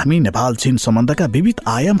 कार्यक्रममा हामी नेपाल चीन सम्बन्धका विविध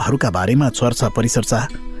आयामहरूका बारेमा चर्चा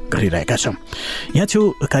परिचर्चा गरिरहेका छौँ। यहाँ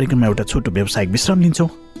छेउ कार्यक्रममा एउटा छोटो व्यावसायिक विश्राम लिन्छौँ।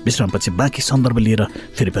 विश्रामपछि बाँकी सन्दर्भ लिएर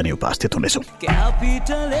फेरि पनि उपस्थित हुनेछौँ।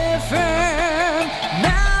 Capital FM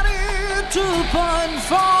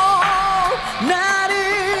 92.4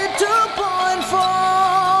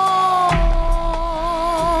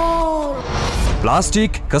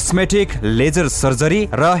 plastic, cosmetic, laser surgery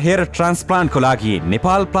र हेयर ट्रान्सप्लान्टको लागि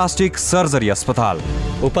नेपाल प्लास्टिक सर्जरी अस्पताल।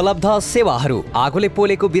 उपलब्ध सेवाहरू: आगोले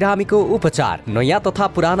पोलेको बिरामीको उपचार, नयाँ तथा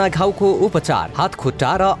पुराना घाउको उपचार, हात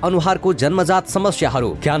खुट्टा र अनुहारको जन्मजात समस्याहरू,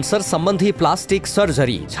 क्यान्सर सम्बन्धी प्लास्टिक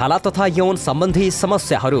सर्जरी, छाला तथा यौन सम्बन्धी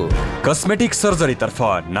समस्याहरू। कस्मेटिक सर्जरी तर्फ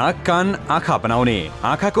नाक, कान, आँखा बनाउने,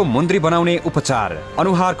 आँखाको मुन्द्री बनाउने उपचार,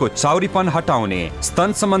 अनुहारको चाउरीपन हटाउने,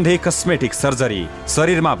 स्तन सम्बन्धी कस्मेटिक सर्जरी,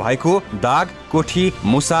 शरीरमा भएको दाग, कोठी,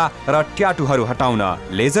 मुसा र ट्याटुहरू हटाउन,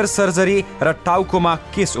 लेजर सर्जरी र टाउकोमा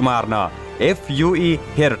केश उमार्न, FUE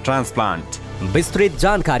हेयर ट्रान्सप्लान्ट। विस्तृत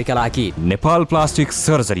जानकारीका लागि नेपाल प्लास्टिक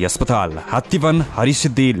सर्जरी अस्पताल, हात्तीवन,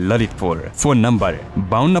 हरिसिद्धि, ललितपुर। Phone number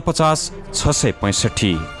 5250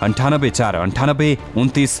 665 98 498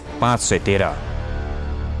 29 513।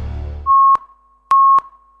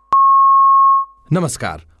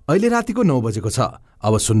 नमस्कार, अहिले रातिको 9 बजेको छ।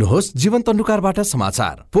 अब सुन्नुहोस् जीवन तन्डुकारबाट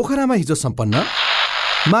समाचार। पोखरामा हिजो सम्पन्न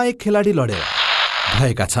मा एक खेलाडी लडेर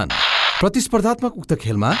भएका छन्। प्रतिस्पर्धात्मक उक्त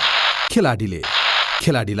खेलमा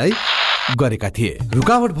खेलाडीलाई गरेका थिए।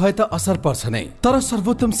 रुकावट भए त असर पर्छ नै, तर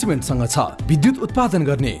सर्वोत्तम सिमेन्टसँग छ विद्युत उत्पादन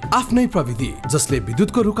गर्ने आफ्नै प्रविधि, जसले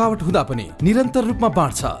विद्युतको रुकावट हुँदा पनि निरन्तर रूपमा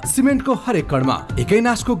बाँड्छ। सिमेन्टको हरेक कणमा एकै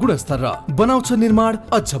नासको गुणस्तर र बनाउँछ निर्माण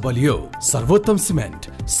अझ बलियो। सर्वोत्तम सिमेन्ट,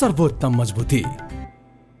 सर्वोत्तम मजबुती।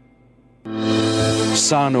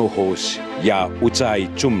 सानो होस् या उचाइ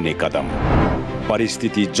चुम्ने कदम,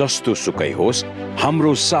 परिस्थिति जस्तो सुकै होस्,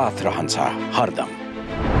 हाम्रो साथ रहन्छ हरदम।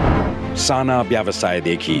 साना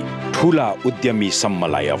व्यवसायदेखि ठूला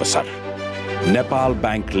उद्यमीसम्मलाई अवसर। नेपाल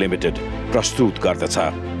बैंक लिमिटेड प्रस्तुत गर्दछ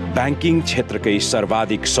ब्याङ्किङ क्षेत्रकै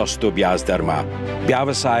सर्वाधिक सस्तो ब्याज दरमा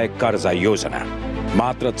व्यवसाय कर्जा योजना,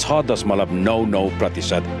 मात्र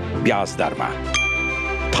 6.99% ब्याज दरमा।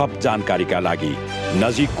 थप जानकारीका लागि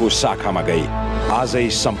नजिकको शाखामा गई आजै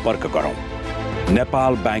सम्पर्क गरौँ।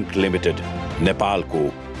 नेपाल बैंक लिमिटेड, नेपालको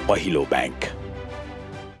पहिलो बैंक।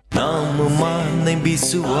 नाममा नै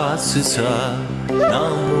विश्वास छ,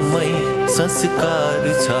 नाममै संस्कार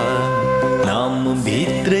छ, नाम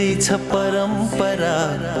भित्रै छ परम्परा,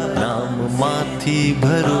 नाम माथि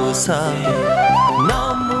भरोसा,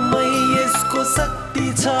 नाममै यसको शक्ति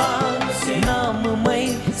छ, नाममै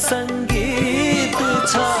सङ्गीत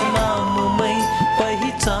छ, नाममै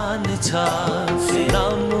पहिचान छ,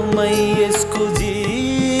 नाममै यसको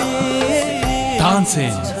जीत।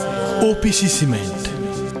 Tansen OPC cement.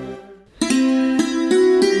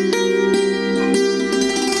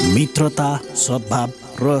 मित्रता, सद्भाव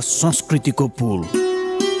र संस्कृतिको पुल।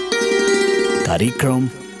 कार्यक्रम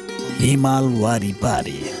हिमाल वारी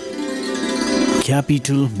पारी।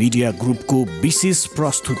 क्यापिटल मिडिया ग्रुपको विशेष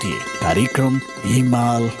प्रस्तुति कार्यक्रम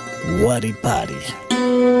हिमाल वारी पारी।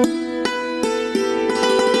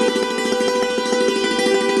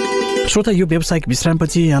 श्रोता, यो व्यावसायिक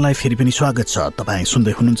विश्रामपछि यहाँलाई फेरि पनि स्वागत छ। तपाईँ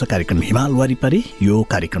सुन्दै हुनुहुन्छ कार्यक्रम हिमाल वारिपारी। यो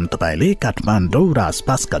कार्यक्रम तपाईँले काठमाडौँ र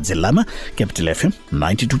आसपासका जिल्लामा क्यापिटल FM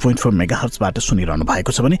 92.4 मेगाहर्जबाट सुनिरहनु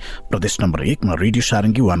भएको छ भने प्रदेश नम्बर 1 मा रेडियो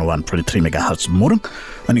सारङ्गी 101.3 मेगाहर्ज मोरङ,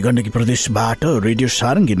 अनि गण्डकी प्रदेशबाट रेडियो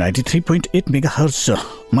सारङ्गी 93.8 मेगाहर्ज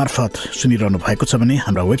मार्फत सुनिरहनु भएको छ भने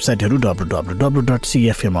हाम्रा वेबसाइटहरू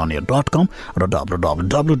www.cfmonair.com र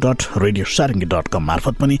www.radiosarangi.com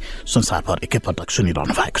मार्फत पनि संसारभर एकैपटक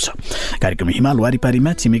सुनिरहनु भएको छ। कार्यक्रम हिमाल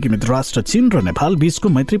वारिपारीमा छिमेकी मित्र राष्ट्र चीन र नेपाल बीचको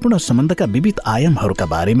मैत्रीपूर्ण सम्बन्धका विविध आयामहरूका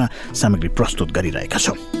बारेमा सामग्री प्रस्तुत गरिरहेका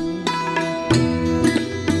छौँ।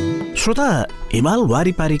 श्रोता, हिमाल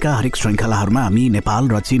वारिपारीका हरेक श्रृङ्खलाहरूमा हामी नेपाल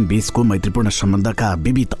र चीन बीचको मैत्रीपूर्ण सम्बन्धका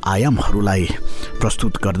विविध आयामहरूलाई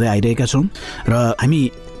प्रस्तुत गर्दै आइरहेका छौँ र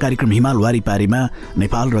हामी कार्यक्रम हिमाल वारिपारीमा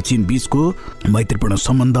नेपाल र चीन बीचको मैत्रीपूर्ण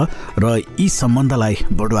सम्बन्ध र यी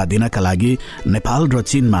सम्बन्धलाई बढुवा दिनका लागि नेपाल र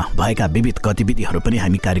चीनमा भएका विविध गतिविधिहरू पनि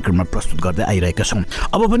हामी कार्यक्रममा प्रस्तुत गर्दै आइरहेका छौँ।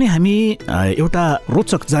 अब पनि हामी एउटा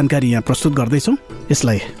रोचक जानकारी यहाँ प्रस्तुत गर्दैछौँ।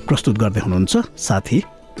 यसलाई प्रस्तुत गर्दै हुनुहुन्छ साथी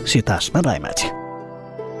सीतास्मा रायमाझी।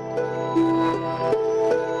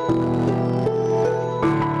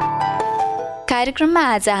 कार्यक्रममा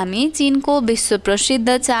आज हामी चीनको विश्व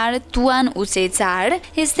प्रसिद्ध चाड तुवान उचे चाड,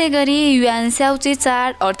 यस्तै गरी युआनस्याउचे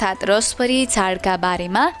चाड अर्थात् रसभरी चाडका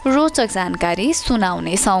बारेमा रोचक जानकारी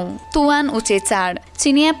सुनाउनेछौँ। तुवान उचे चाड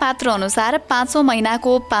चिनिया पात्र अनुसार 5औं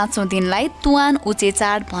महिनाको 5औं दिनलाई तुवान उचे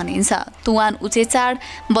चाड भनिन्छ। तुवान उचे चाड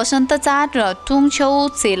वसन्त चाड र टुङछौ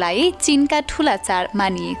चेलाई चीनका ठूला चाड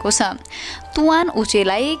मानिएको छ। तुवान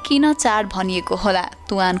उचेलाई किन चाड भनिएको होला?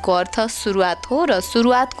 तुवानको अर्थ सुरुवात हो र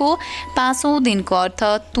सुरुवातको 5औं दिनको अर्थ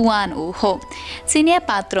तुवान उ हो। चिनिया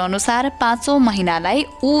पात्र अनुसार 5औं महिनालाई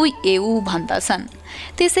उ एउ भन्दछन्।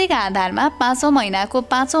 त्यसैका आधारमा 5औं महिनाको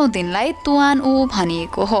 5औं दिनलाई तुवान उ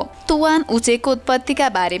भनिएको हो। तुवान उचेको उत्पत्तिका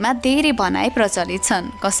बारेमा धेरै भनाइ प्रचलित छन्।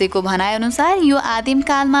 कसैको भनाइ अनुसार यो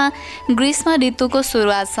आदिमकालमा ग्रीष्म ऋतुको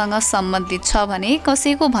सुरुवातसँग सम्बन्धित छ भने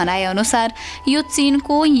कसैको भनाइ अनुसार यो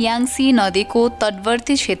चीनको याङ्सी नदीको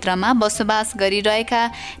तटवर्ती क्षेत्रमा बसोबास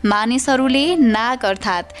गरिरहेका मानिसहरूले नाग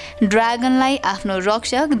अर्थात् ड्रागनलाई आफ्नो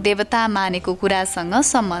रक्षक देवता मानेको कुरासँग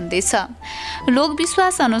सम्बन्धित छ।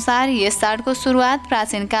 लोकविश्वास अनुसार यस चाडको सुरुवात अर्थात्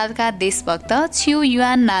प्राचीनकालका देशभक्त छिउ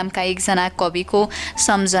युआन नामका एकजना कविको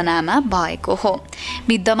सम्झनामा भएको हो।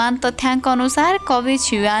 विद्यमान तथ्याङ्क अनुसार कवि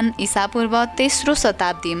छियुआन ईसापूर्व 3रो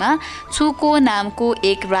शताब्दीमा छुको नामको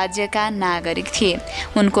एक राज्यका नागरिक थिए।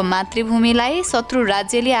 उनको मातृभूमिलाई शत्रु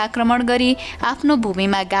राज्यले आक्रमण गरी आफ्नो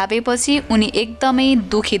भूमिमा गाभेपछि उनी एकदमै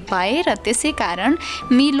दुखित भए र त्यसै कारण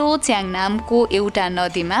मिलो च्याङ नामको एउटा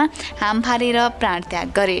नदीमा हाम फालेर प्राण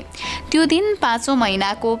त्याग गरे। त्यो दिन 5औं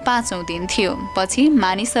महिनाको 5औं दिन थियो। पछि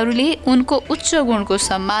मानिसहरूले उनको उच्च गुणको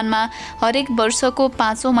सम्मानमा हरेक वर्षको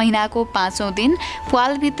 5औं महिनाको 5औं दिन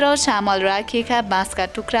प्वालभित्र चामल राखिएका बाँसका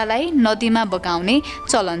टुक्रालाई नदीमा बगाउने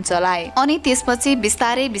चलन चलाए। अनि त्यसपछि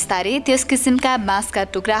बिस्तारै बिस्तारै त्यस किसिमका बाँसका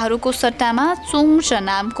टुक्राहरूको सट्टामा चुङ्च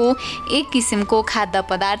नामको एक किसिमको खाद्य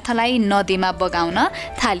पदार्थलाई नदीमा बगाउन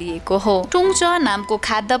थालिएको हो। टुङ्च नामको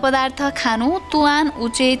खाद्य पदार्थ खानु तुवान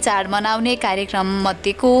उचे चाड मनाउने कार्यक्रम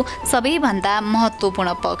मध्येको सबैभन्दा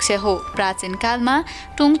महत्त्वपूर्ण पक्ष हो। प्राचीन कालमा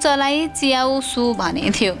टुङ्चलाई चियाउ सु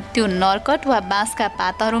भनिन्थ्यो। त्यो नर्कट वा बाँसका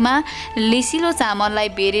पातहरूमा लेसिलो चामललाई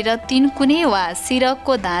बेरेर 3 कुने वा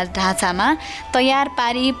सिरकको ढाँचामा तयार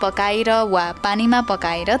पारी पकाएर वा पानीमा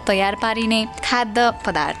पकाएर तयार पारिने खाद्य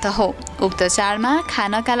पदार्थ हो। उक्त चाडमा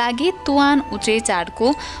खानका लागि तुवान उचे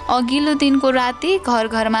चाडको अघिल्लो दिनको राति घर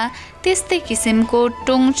घरमा त्यस्तै किसिमको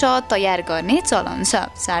टुङ्च तयार गर्ने चलन छ।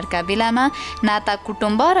 चाडका बेलामा नाता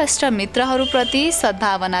कुटुम्ब र इष्टमित्रहरूप्रति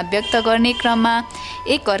सद्भावना व्यक्त गर्ने क्रममा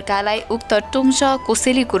एक अर्कालाई उक्त टुङ्च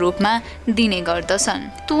कोसेलीको रूपमा दिने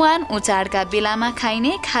गर्दछन्। तुवान उचाडका बेलामा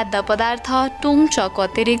खाइने खाद्य पदार्थ टुङ्चको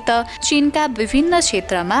अतिरिक्त चीनका विभिन्न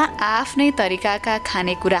क्षेत्रमा आफ्नै तरिकाका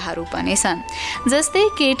खानेकुराहरू पनि छन्। जस्तै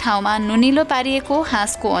केही ठाउँमा नुनिलो पारिएको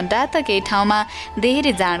हाँसको अण्डा त केही ठाउँमा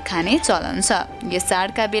धेरै जाँड खाने चलन छ। यस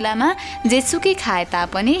चाडका बेलामा जेसुकै खाए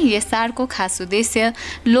तापनि यस चाडको खास उद्देश्य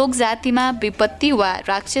लोक जातिमा विपत्ति वा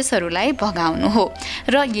राक्षसहरूलाई भगाउनु हो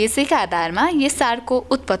र यसैका आधारमा यस चाडको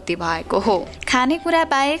उत्पत्ति भएको हो। खानेकुरा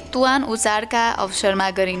बाहेक तुवान उचाडका अवसरमा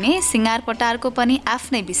गरिने सिँगार पटारको पनि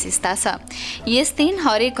आफ्नै विशेषता छ। यस दिन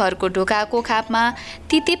हरेक घरको ढोकाको खापमा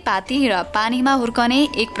तितेपाती र पानीमा हुर्कने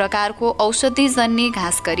एक प्रकारको औषधिजन्य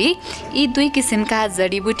घाँस गरी यी 2 किसिमका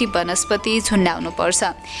जडीबुटी वनस्पति झुन्डाउनु पर्छ।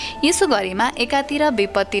 यसो गरेमा एकातिर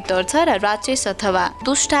विपत्ति टर्छ र राक्षस अथवा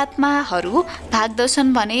दुष्टात्माहरू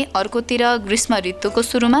भाग्दछन् भने अर्कोतिर ग्रीष्म ऋतुको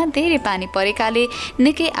सुरुमा धेरै पानी परेकाले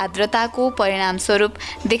निकै आर्द्रताको परिणामस्वरूप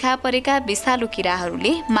देखा परेका विषालु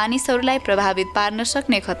किराहरूले मानिसहरूलाई प्रभावित पार्न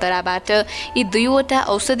सक्ने खतराबाट यी 2वटा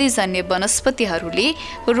औषधिजन्य वनस्पतिहरूले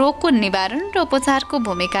रोगको निवारण र उपचारको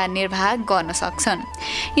भूमिका निर्वाह गर्न सक्छन्।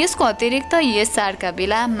 यसको अतिरिक्त यस चाडका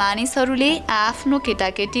बेला मानिसहरूले आफ्नो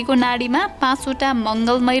केटाकेटीको नाडीमा 5वटा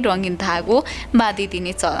मङ्गलमय रङ्गीन धागो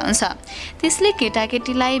बाँधिदिने चलन छ। त्यसले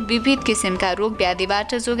केटाकेटीलाई विविध किसिमका रोग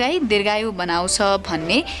व्याधिबाट जोगाई दीर्घायु बनाउँछ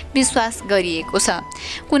भन्ने विश्वास गरिएको छ।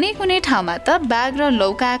 कुनै कुनै ठाउँमा त बाघ र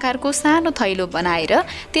लौका आकारको सानो थैलो बनाएर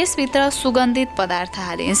त्यसभित्र सुगन्धित पदार्थ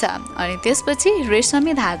हालिन्छ अनि त्यसपछि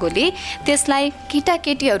रेशमी धागोले त्यसलाई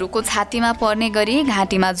केटाकेटीहरूको छातीमा पर्ने गरी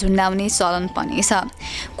घाँटीमा झुन्डाउने चलन पनि छ।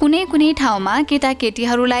 कुनै कुनै ठाउँमा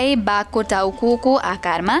केटाकेटीहरूलाई बाघको टाउको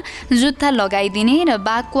आकारमा जुत्ता लगाइदिने र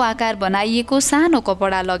बाघको आकार बनाइएको सानो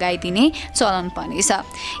कपडा लगाइदिने चलन पनि छ।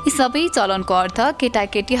 यी सबै चलनको अर्थ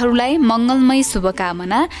केटाकेटीहरूलाई मङ्गलमय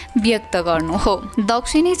शुभकामना व्यक्त गर्नु हो।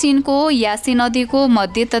 दक्षिणी चीनको यासी नदीको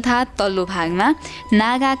मध्य तथा तल्लो भागमा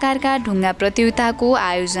नाग आकारका ढुङ्गा प्रतियोगिताको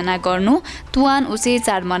आयोजना गर्नु तुवान उचे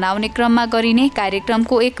चाड मनाउने क्रममा गरिने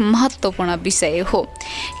कार्यक्रमको एक महत्त्वपूर्ण विषय हो।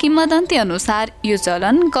 किंवदन्ती अनुसार यो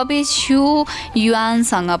चलन कवि छिउ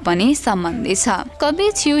युआनसँग पनि सम्बन्धित छ।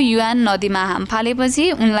 कवि छिउ युआन नदीमा हाम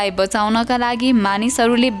फालेपछि उनलाई बचाउनका लागि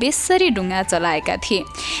मानिसहरूले बेसरी ढुङ्गा चलाएका थिए।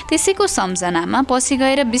 त्यसैको सम्झनामा पछि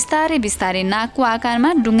गएर बिस्तारै बिस्तारै नागको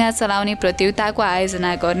आकारमा ढुङ्गा चलाउने प्रतियोगिताको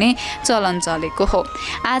आयोजना गर्ने चलन चलेको हो।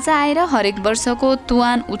 आज आएर हरेक वर्षको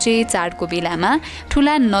तुवान उचे चाडको बेलामा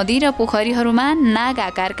ठुला नदी र पोखरीहरूमा नाग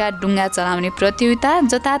आकारका ढुङ्गा चलाउने प्रतियोगिता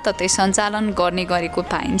जताततै सञ्चालन गर्ने गरेको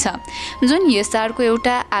पाइन्छ, जुन यस चाडको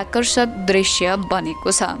एउटा आकर्षक दृश्य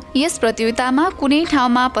बनेको छ। यस प्रतियोगितामा कुनै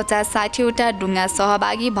ठाउँमा 50-60 वटा ढुङ्गा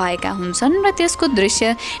सहभागी भएका हुन्छन् र त्यसको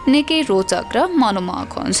दृश्य निकै रोचक र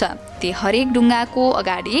मनमोहक हुन्छ। ती हरेक ढुङ्गाको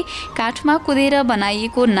अगाडि काठमा कुदेर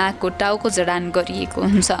बनाइएको नागको टाउको जडान गरिएको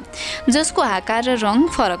हुन्छ, जसको आकार र रङ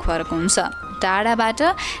फरक फरक हुन्छ। टाढाबाट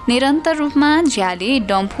निरन्तर रूपमा झ्याली,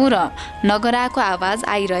 डम्फु र नगराको आवाज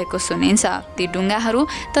आइरहेको सुनिन्छ। ती ढुङ्गाहरू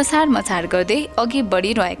तछाड मछाड गर्दै अघि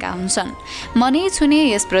बढिरहेका हुन्छन्। मनै छुने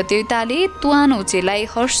यस प्रतियोगिताले तुवान उचेलाई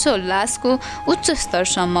हर्षोल्लासको उच्च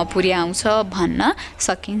स्तरसम्म पुर्याउँछ भन्न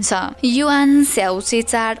सकिन्छ। युआन स्याउचे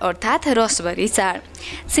चाड अर्थात् रसभरी चाड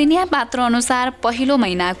चिनिया पात्र अनुसार पहिलो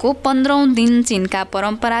महिनाको 15औं दिन चीनका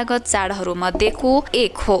परम्परागत चाडहरूमध्येको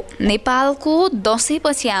एक हो। नेपालको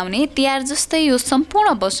दशैँपछि आउने तिहार जस्तै यो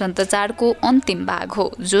सम्पूर्ण वसन्त चाडको अन्तिम भाग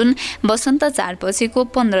हो, जुन वसन्त चाडपछिको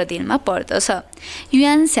 15 दिनमा पर्दछ।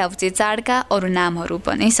 युआन स्याउचे चाडका अरू नामहरू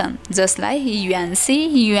पनि छन्, जसलाई युआनसी,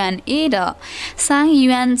 युआनए र साङ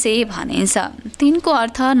युआनचे भनिन्छ। तिनको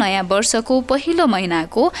अर्थ नयाँ वर्षको पहिलो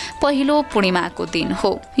महिनाको पहिलो पूर्णिमाको दिन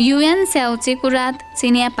हो। युआन स्याउचेको रात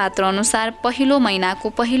चिनिया पात्र अनुसार पहिलो महिनाको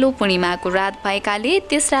पहिलो पूर्णिमाको रात भएकाले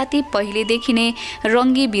त्यस राति पहिलेदेखि नै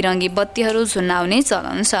रङ्गी बिरङ्गी बत्तीहरू झुन्नाउने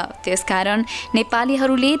चलन छ। त्यसकारण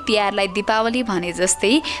नेपालीहरूले तिहारलाई दीपावली भने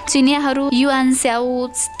जस्तै चिनियाहरू युआन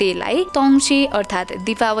स्याउचेलाई तोङचे अर्थात्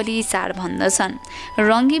दीपावली चाड भन्दछन्।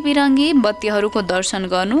 रङ्गी बिरङ्गी बत्तीहरूको दर्शन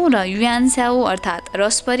गर्नु र युआन स्याउ अर्थात्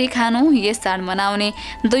रसपरी खानु यस चाड मनाउने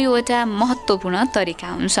दुईवटा महत्त्वपूर्ण तरिका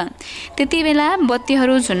हुन्छन्। त्यति बेला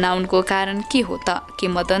बत्तीहरू झुन्नाउनुको कारण के हो त?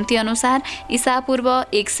 किंवदन्ती अनुसार ईसापूर्व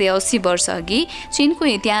 180 वर्ष अघि चीनको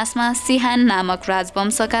इतिहासमा सिहान नामक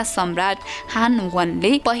राजवंशका सम्राट हान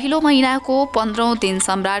वनले पहिलो महिनाको 15औं दिन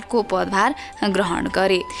सम्राटको पदभार ग्रहण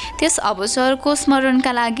गरे। त्यस अवसरको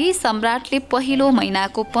स्मरणका लागि सम्राटले पहिलो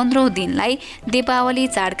महिनाको 15औं दिनलाई दीपावली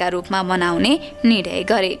चाडका रूपमा मनाउने निर्णय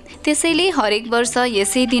गरे। त्यसैले हरेक वर्ष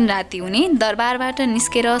यसै दिन राति उनी दरबारबाट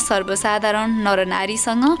निस्केर सर्वसाधारण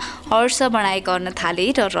नरनारीसँग हर्ष बढाइ गर्न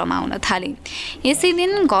थाले र रमाउन थाले। यसै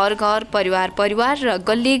दिन घर घर, परिवार परिवार र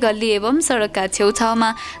गल्ली गल्ली एवं सडकका छेउछाउमा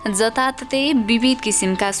जताततै विविध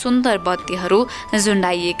किसिमका सुन्दर बत्तीहरू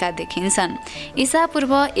झुन्डाइएका देखिन्छन्।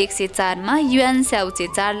 ईसापूर्व 104 मा युआन स्याउचे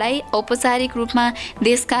चाडलाई औपचारिक रूपमा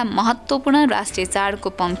देशका महत्त्वपूर्ण राष्ट्रिय चाडको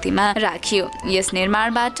पंक्तिमा राखियो। यस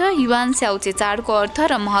निर्माणबाट युआन स्याउचे चाडको अर्थ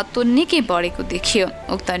र महत्त्व निकै बढेको देखियो।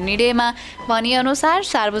 उक्त निर्णयमा भनिअनुसार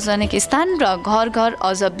सार्वजनिक स्थान र घर घर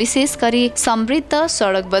अझ विशेष गरी समृद्ध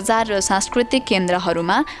सडक, बजार र सांस्कृतिक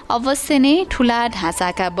केन्द्रहरूमा अवश्य नै ठूला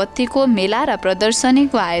ढाँचाका बत्तीको मेला र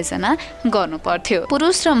प्रदर्शनीको आयोजना गर्नुपर्थ्यो।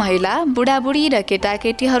 पुरुष र महिला, बुढाबुढी र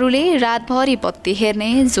केटाकेटीहरूले रातभरि बत्ती हेर्ने,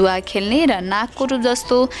 जुवा खेल्ने र नागकुरो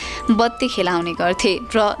जस्तो बत्ती खेलाउने गर्थे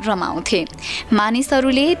र रमाउँथे।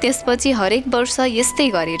 मानिसहरूले त्यसपछि हरेक वर्ष यस्तै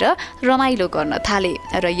गरेर रमाइलो गर्न थाले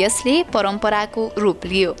र यसले परम्पराको रूप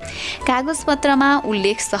लियो। कागजपत्रमा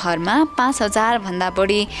उल्लेख सहरमा 5000 भन्दा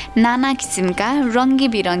बढी नाना किसिमका रङ्गी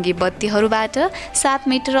बिरङ्गी बत्तीहरूबाट 7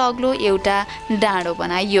 मिटर अग्लो एउटा डाँडो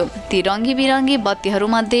बनाइयो। ती रङ्गी बिरङ्गी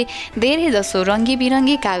बत्तीहरूमध्ये धेरै जसो रङ्गी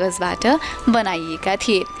बिरङ्गी कागजबाट बनाइएका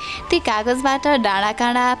थिए। ती कागजबाट डाँडा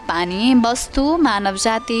काँडा, पानी, वस्तु, मानव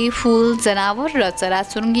जाति, फूल, जनावर र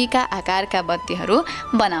चराचुरुङ्गीका आकारका बत्तीहरू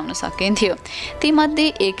बनाउन सकिन्थ्यो। ती मध्ये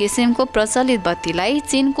एक किसिमको प्रचलित बत्तीलाई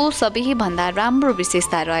चीनको सबैभन्दा राम्रो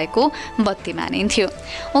विशेषता रहेको बत्ती मानिन्थ्यो।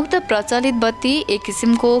 उक्त प्रचलित बत्ती एक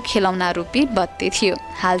किसिमको खेलौना रूपी बत्ती थियो।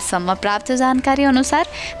 हालसम्म प्राप्त जानकारी अनुसार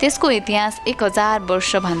त्यसको इतिहास 1000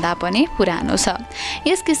 वर्ष भन्दा पनि पुरानो छ।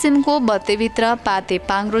 यस किसिमको बत्तीभित्र पाते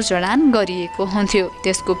पाङ्ग्रो जडान गरिएको हुन्थ्यो।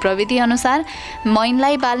 त्यसको प्रविधि अनुसार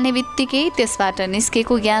मैनलाई बाल्ने बित्तिकै त्यसबाट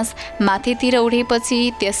निस्केको ग्यास माथितिर उडेपछि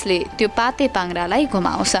त्यसले त्यो पाते पाङ्ग्रालाई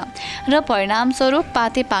घुमाउँछ र परिणामस्वरूप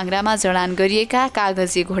पाते पाङ्ग्रामा जडान गरिएका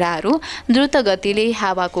कागजी घोडाहरू द्रुत गतिले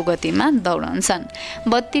हावाको गतिमा दौडन्छन्।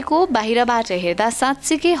 बत्तीको बाहिरबाट हेर्दा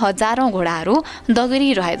साँच्चीकै हजारौं घोडाहरू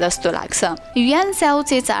दगरिरहे जस्तो लाग्छ। युआन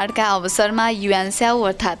स्याउचे चाडका अवसरमा युआन स्याउ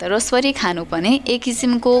अर्थात् रसवरी खानु पनि एक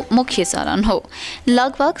किसिमको मुख्य चलन हो।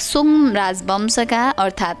 लगभग सुङ राजवंशका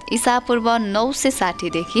अर्थात् ईसापूर्व 960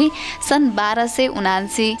 देखि सन्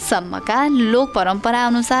 1279 सम्मका लोक परम्परा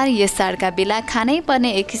अनुसार यस चाडका बेला खानै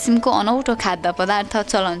पर्ने एक किसिमको अनौठो खाद्य पदार्थ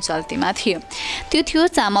चलन चल्तीमा थियो। त्यो थियो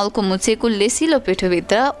चामलको मुछेको लेसिलो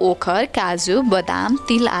पिठोभित्र ओखर, काजु, बदाम,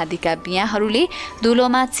 तिल आदिका बियाहरूले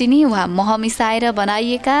धुलोमा चिनी वा मह मिसाएर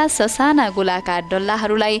बनाइएका ससाना गोलाकार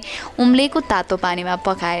डल्लाहरूलाई उम्लेको तातो पानीमा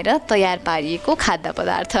पकाएर तयार पारिएको खाद्य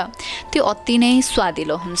पदार्थ। त्यो अति नै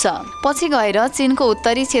स्वादिलो हुन्छ। पछि गएर चीनको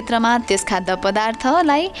उत्तरी क्षेत्रमा त्यस खाद्य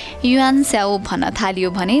पदार्थलाई युआन स्याउ भन्न थालियो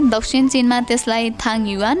भने दक्षिण चीनमा त्यसलाई थाङ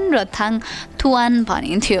युआन र थाङ थुआन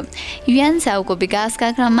भनिन्थ्यो। युआन स्याउको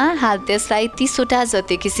विकासका क्रममा हाल त्यसलाई 30 वटा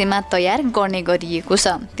जति किसिममा तयार गर्ने गरिएको छ।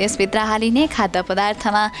 त्यसभित्र हालिने खाद्य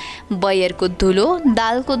पदार्थमा बयरको धुलो,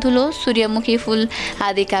 दालको धुलो, सूर्यमुखी फूल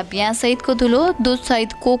आदिका बियासहितको धुलो,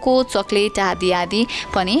 दुधसहित कोको, चकलेट आदि आदि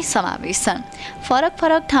पनि समावेश छन्। फरक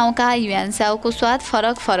फरक ठाउँका युआन स्याउको स्वाद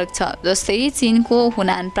फरक फरक छ। जस्तै चीनको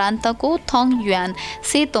हुनान प्रान्तको थङ युआन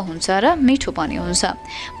सेतो हुन्छ र मिठो पनि हुन्छ।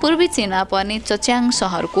 पूर्वी चीनमा पर्ने चच्याङ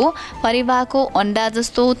सहरको परिवाको कुखुराको अन्डा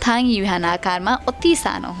जस्तो थाङ युहान आकारमा अति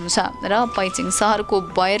सानो हुन्छ र पैचिङ सहरको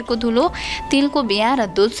बयरको धुलो, तिलको बिहा र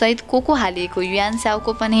दुधसहित कोको हालिएको युहान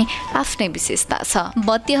स्याउको पनि आफ्नै विशेषता छ।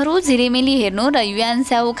 बत्तीहरू झिलिमिली हेर्नु र युहान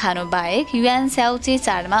स्याउ खानु बाहेक युहान स्याउचे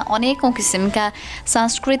चाडमा अनेकौं किसिमका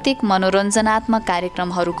सांस्कृतिक मनोरञ्जनात्मक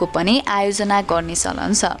कार्यक्रमहरूको पनि आयोजना गर्ने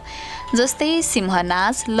चलन छ, जस्तै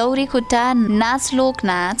सिंहनाच, लौरी खुट्टा, नाच लोक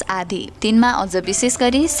नाच आदि। तिनमा अझ विशेष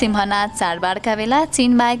गरी सिंहनाच चाडबाडका बेला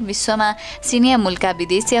चीनबाहेक विश्वमा चिनिया मूलका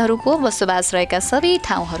विदेशीहरूको बसोबास रहेका सबै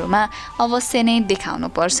ठाउँहरूमा अवश्य नै देखाउनु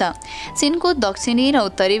पर्छ। चीनको दक्षिणी र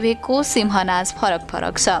उत्तरी भेगको सिंहनाच फरक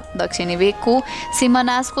फरक छ। दक्षिणी भेगको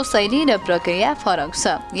सिंहनाचको शैली र प्रक्रिया फरक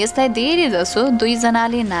छ। यसलाई धेरै जसो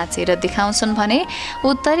दुईजनाले नाचेर देखाउँछन् भने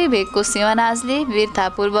उत्तरी भेगको सिंहनाचले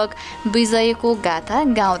वीरतापूर्वक विजयको गाथा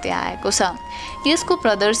गाउँदै आएको छ। यसको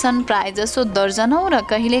प्रदर्शन प्राय जसो दर्जनौं र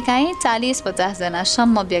कहिलेकाहीँ 40-50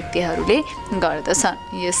 जनासम्म व्यक्तिहरूले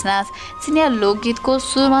गर्दछन्। यस नाच चिनिया लोकगीतको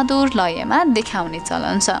सुमधुर लयमा देखाउने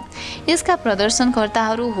चलन छ। यसका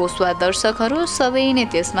प्रदर्शनकर्ताहरू होस् वा दर्शकहरू सबै नै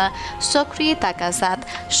त्यसमा सक्रियताका साथ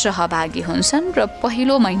सहभागी हुन्छन् र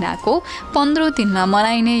पहिलो महिनाको 15 दिनमा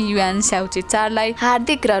मनाइने युहान स्याउचे चाडलाई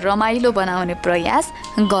हार्दिक र रमाइलो बनाउने प्रयास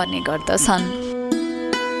गर्ने गर्दछन्।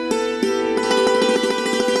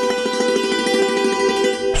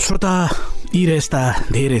 श्रोता, यी र यस्ता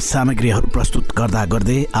धेरै सामग्रीहरू प्रस्तुत गर्दा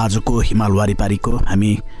गर्दै आजको हिमाल वारी पारीको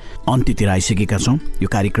हामी अन्त्यतिर आइसकेका छौँ। यो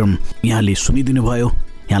कार्यक्रम यहाँले सुनिदिनु भयो,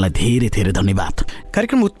 यहाँलाई धेरै धेरै धन्यवाद।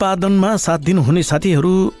 कार्यक्रम उत्पादनमा साथ दिनुहुने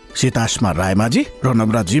साथीहरू सीतास्मा रायमाझी र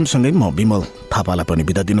नवराज जिमसँगै म विमल थापालाई पनि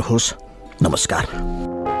बिदा दिनुहोस्। नमस्कार।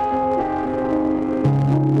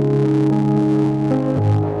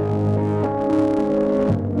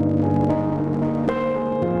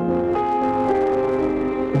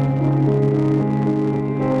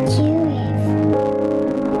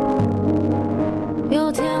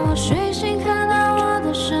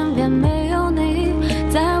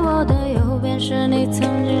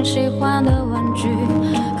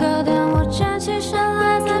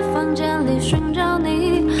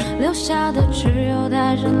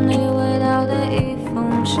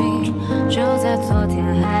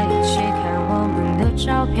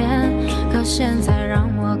现在让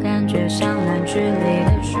我感觉像烂剧里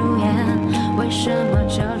的主演，为什么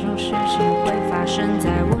这种事情会发生在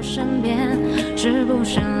我身边？是不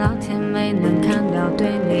是老天没能看到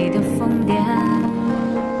对你的疯癫？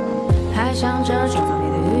还想着创造你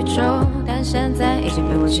的宇宙，但现在已经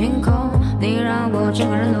被我清空。你让我整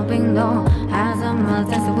个人都冰冻，还怎么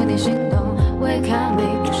再次为你心动？未看美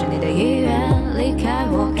不是你的意愿，离开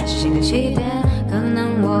我开始新的起点，可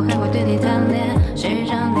能我还会对你贪恋，谁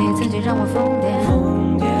让你曾经让我疯癫？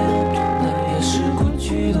疯癫，那也是过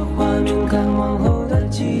去的画面，看往后的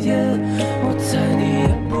几天，我猜你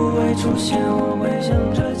也不会出现，我会想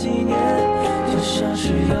这几年，就像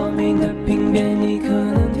是要命的病变，你可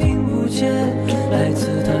能听不见，来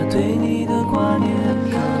自他对你的挂念，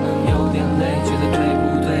可能有点累，觉得对不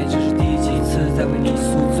对？这是第几次在为你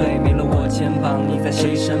宿醉？没了我肩膀，你在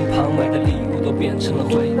谁身旁？买的礼物都变成了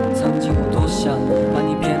灰。曾经我多想把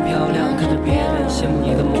你变漂亮，看着别人羡慕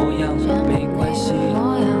你的模样，没关系，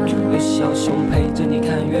有小熊陪着你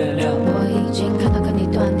看月亮。我已经看到跟你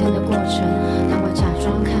断电的过程，但我假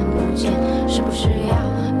装看不见，是不是要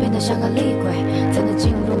变得像个厉鬼，才能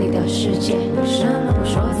进入你的世界？为什么不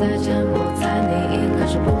说再见？我猜你应该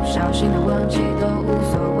是不小心的忘记，都无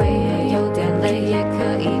所谓，也有点累，也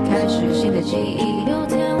可以开始新的记忆。有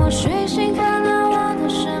天我睡醒，看到我的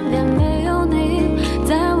身边没有你，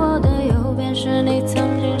在我的右边是你曾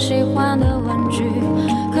经喜欢的玩具，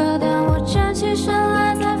可当我站起身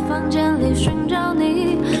来，在房间里寻找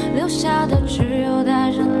你，留下的只有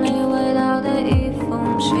带着你味道的一封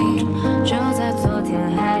信。就在昨天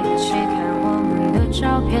还一起看我们的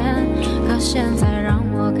照片，可现在让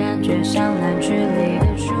我感觉像烂剧里的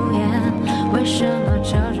主演，为什么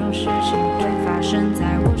这种事情会发生在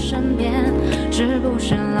我身边？是不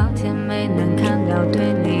是老天没能看到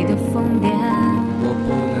对你的疯癫？我不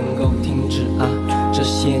能够停止啊！这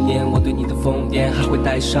些年我对你的疯癫，还会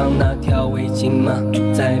带上那条围巾吗？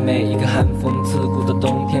在每一个寒风刺骨的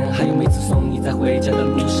冬天，还有每次送你在回家的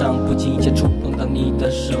路上，不经意间触碰到你的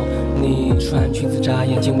手，你穿裙子眨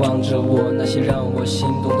眼睛望着我，那些让我心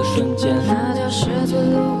动的瞬间。那条十字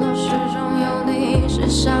路口始终有你身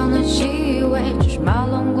上的气味，只是马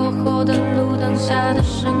龙过后的路灯下的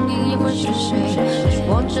声音，也会是谁？但是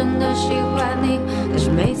我真的喜欢你，但是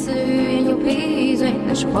每次语言又闭嘴，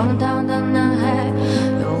那是荒唐的男孩，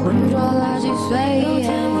又浑浊了几岁。有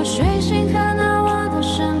天我睡醒，看到我的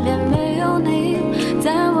身边没有你，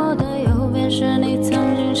在我的右边是你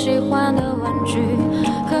曾经喜欢的玩具，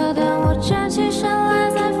可当我站起身来，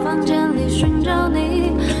在房间里寻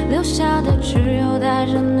留下的只有带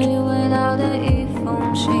着你味道的一封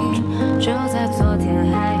信。就在昨天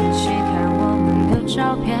还一起看我们的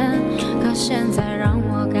照片，可现在让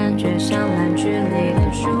我感觉像烂剧里的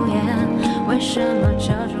主演。为什么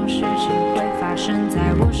这种事情会发生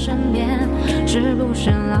在我身边？是不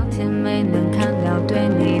是老天没能看到对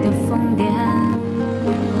你的疯癫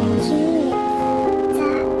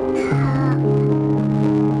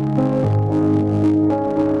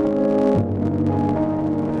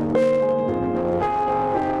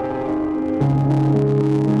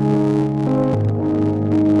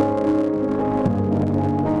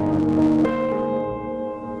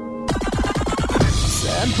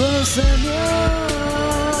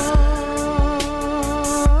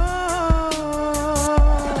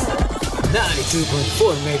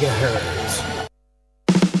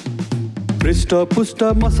？पृष्ठपुष्ट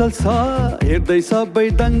मसल छ हेर्दै सबै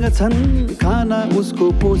दङ्ग छन् खाना उसको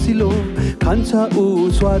पोसिलो खान्छ ऊ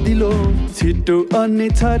स्वादिलो छिटो अनि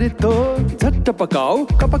छरितो झट्ट पकाऊ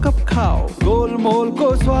कपकप खाऊ गोलमोलको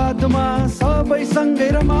स्वादमा सबै सँगै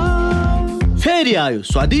रमाऊ फेरि आयो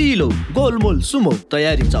स्वादिलो गोलमोल सुमो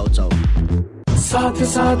तयारी चाउ चाउ साथ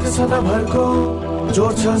साथ सदाभरको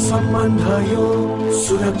जोड्छ सम्बन्ध यो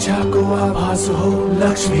सुरक्षाको आभास हो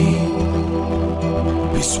लक्ष्मी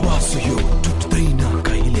विश्वास यो टुट्दैन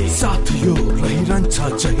कहिले साथ यो रहिरहन्छ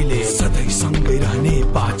जहिले सधैँ सँगै रहने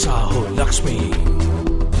बाचा हो लक्ष्मी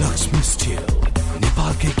लक्ष्मी स्टिल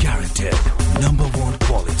नेपालकै ग्यारेन्टेड नम्बर 1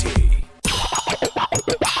 क्वालिटी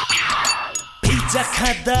पिज्जा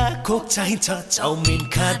खाँदा कोक चाहिन्छ चाउमिन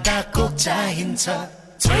खाँदा कोक चाहिन्छ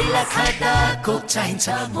छोइला खाँदा कोक चाहिन्छ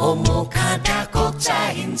मोमो खाँदा कोक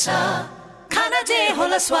चाहिन्छ खाना जे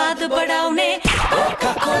होला स्वाद बढाउने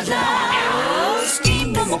कोका कोला स्टीम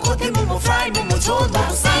मोमो कोथे मोमो फ्राई मोमो झोल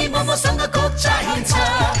मोमो साई मोमोसँग कोक चाहिन्छ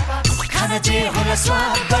खाना जे होला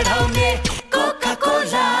स्वाद बढाउने Coca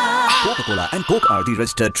Cola Coca-Cola and Coke are the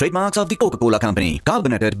registered trademarks of the Coca-Cola Company.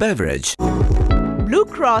 Carbonated beverage. Blue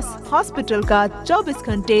cross hospital का 24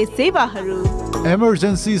 घंटे सेवाहरू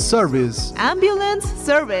emergency service ambulance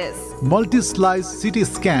service multi slice CT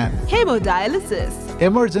scan hemodialysis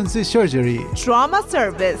emergency surgery trauma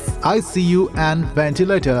service ICU and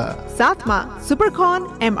ventilator साथमा सुपरकन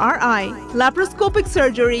MRI laparoscopic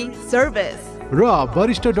surgery service र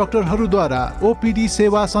वरिष्ठ डाक्टरहरूद्वारा OPD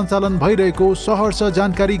सेवा सञ्चालन भइरहेको सहर्ष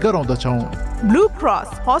जानकारी गराउँदछौँ blue cross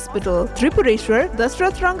hospital Tripureshwor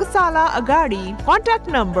Dasharath रङ्गशाला अगाडि कन्ट्याक्ट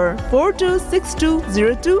नम्बर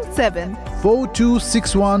 4262027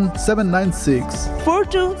 4261796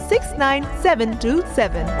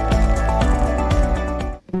 4269727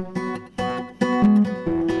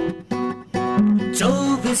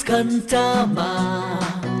 24 घण्टामा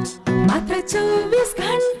मात्र 24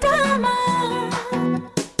 घण्टामा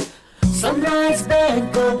सनराइज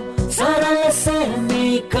ब्याङ्कको सरल सेमी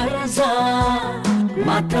कर्जा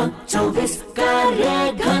मात्र 24 कार्य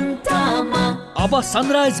घण्टामा अब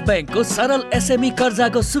सनराइज ब्याङ्कको सरल एसएमई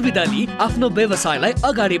कर्जाको सुविधा लिई आफ्नो व्यवसायलाई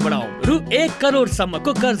अगाडि बढाऊ रु 1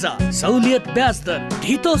 करोडसम्मको कर्जा सहुलियत ब्याज दर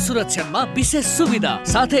ढितो सुरक्षामा विशेष सुविधा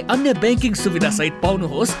साथै अन्य ब्याङ्किङ सुविधा सहित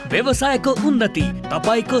पाउनुहोस् व्यवसायको उन्नति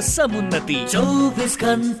तपाईको समुन्नति 24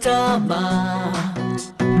 घण्टामा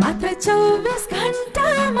मात्र 24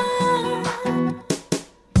 घण्टामा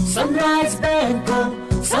सनराइज ब्याङ्कको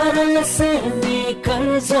सरल सेमी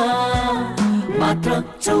कर्जा मात्र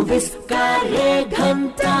 24 कार्य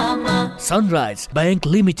घण्टामा सनराइज ब्याङ्क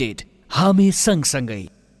लिमिटेड हामी सँगसँगै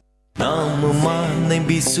नाममा नै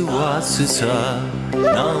विश्वास छ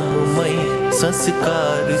नाममै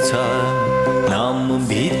संस्कार छ नाम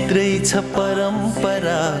भित्रै छ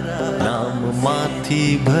परम्परा नाम माथि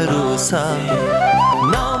भरोसा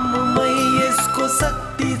नाममै यसको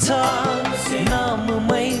शक्ति छ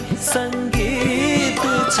नाममै सङ्गीत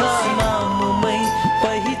छ नाममै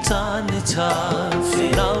पहिचान छ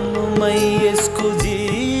नाममै यसको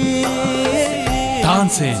जीत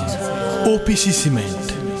तानसेन OPC सिमेन्ट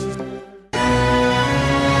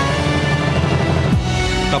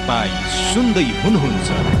तपाईं सुन्दै हुनुहुन्छ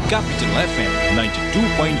क्यापिटल FM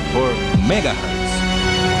 92.4 मेगाहर्ट्ज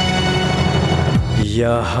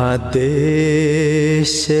यहाँ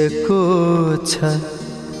देशको छ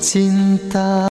चिन्ता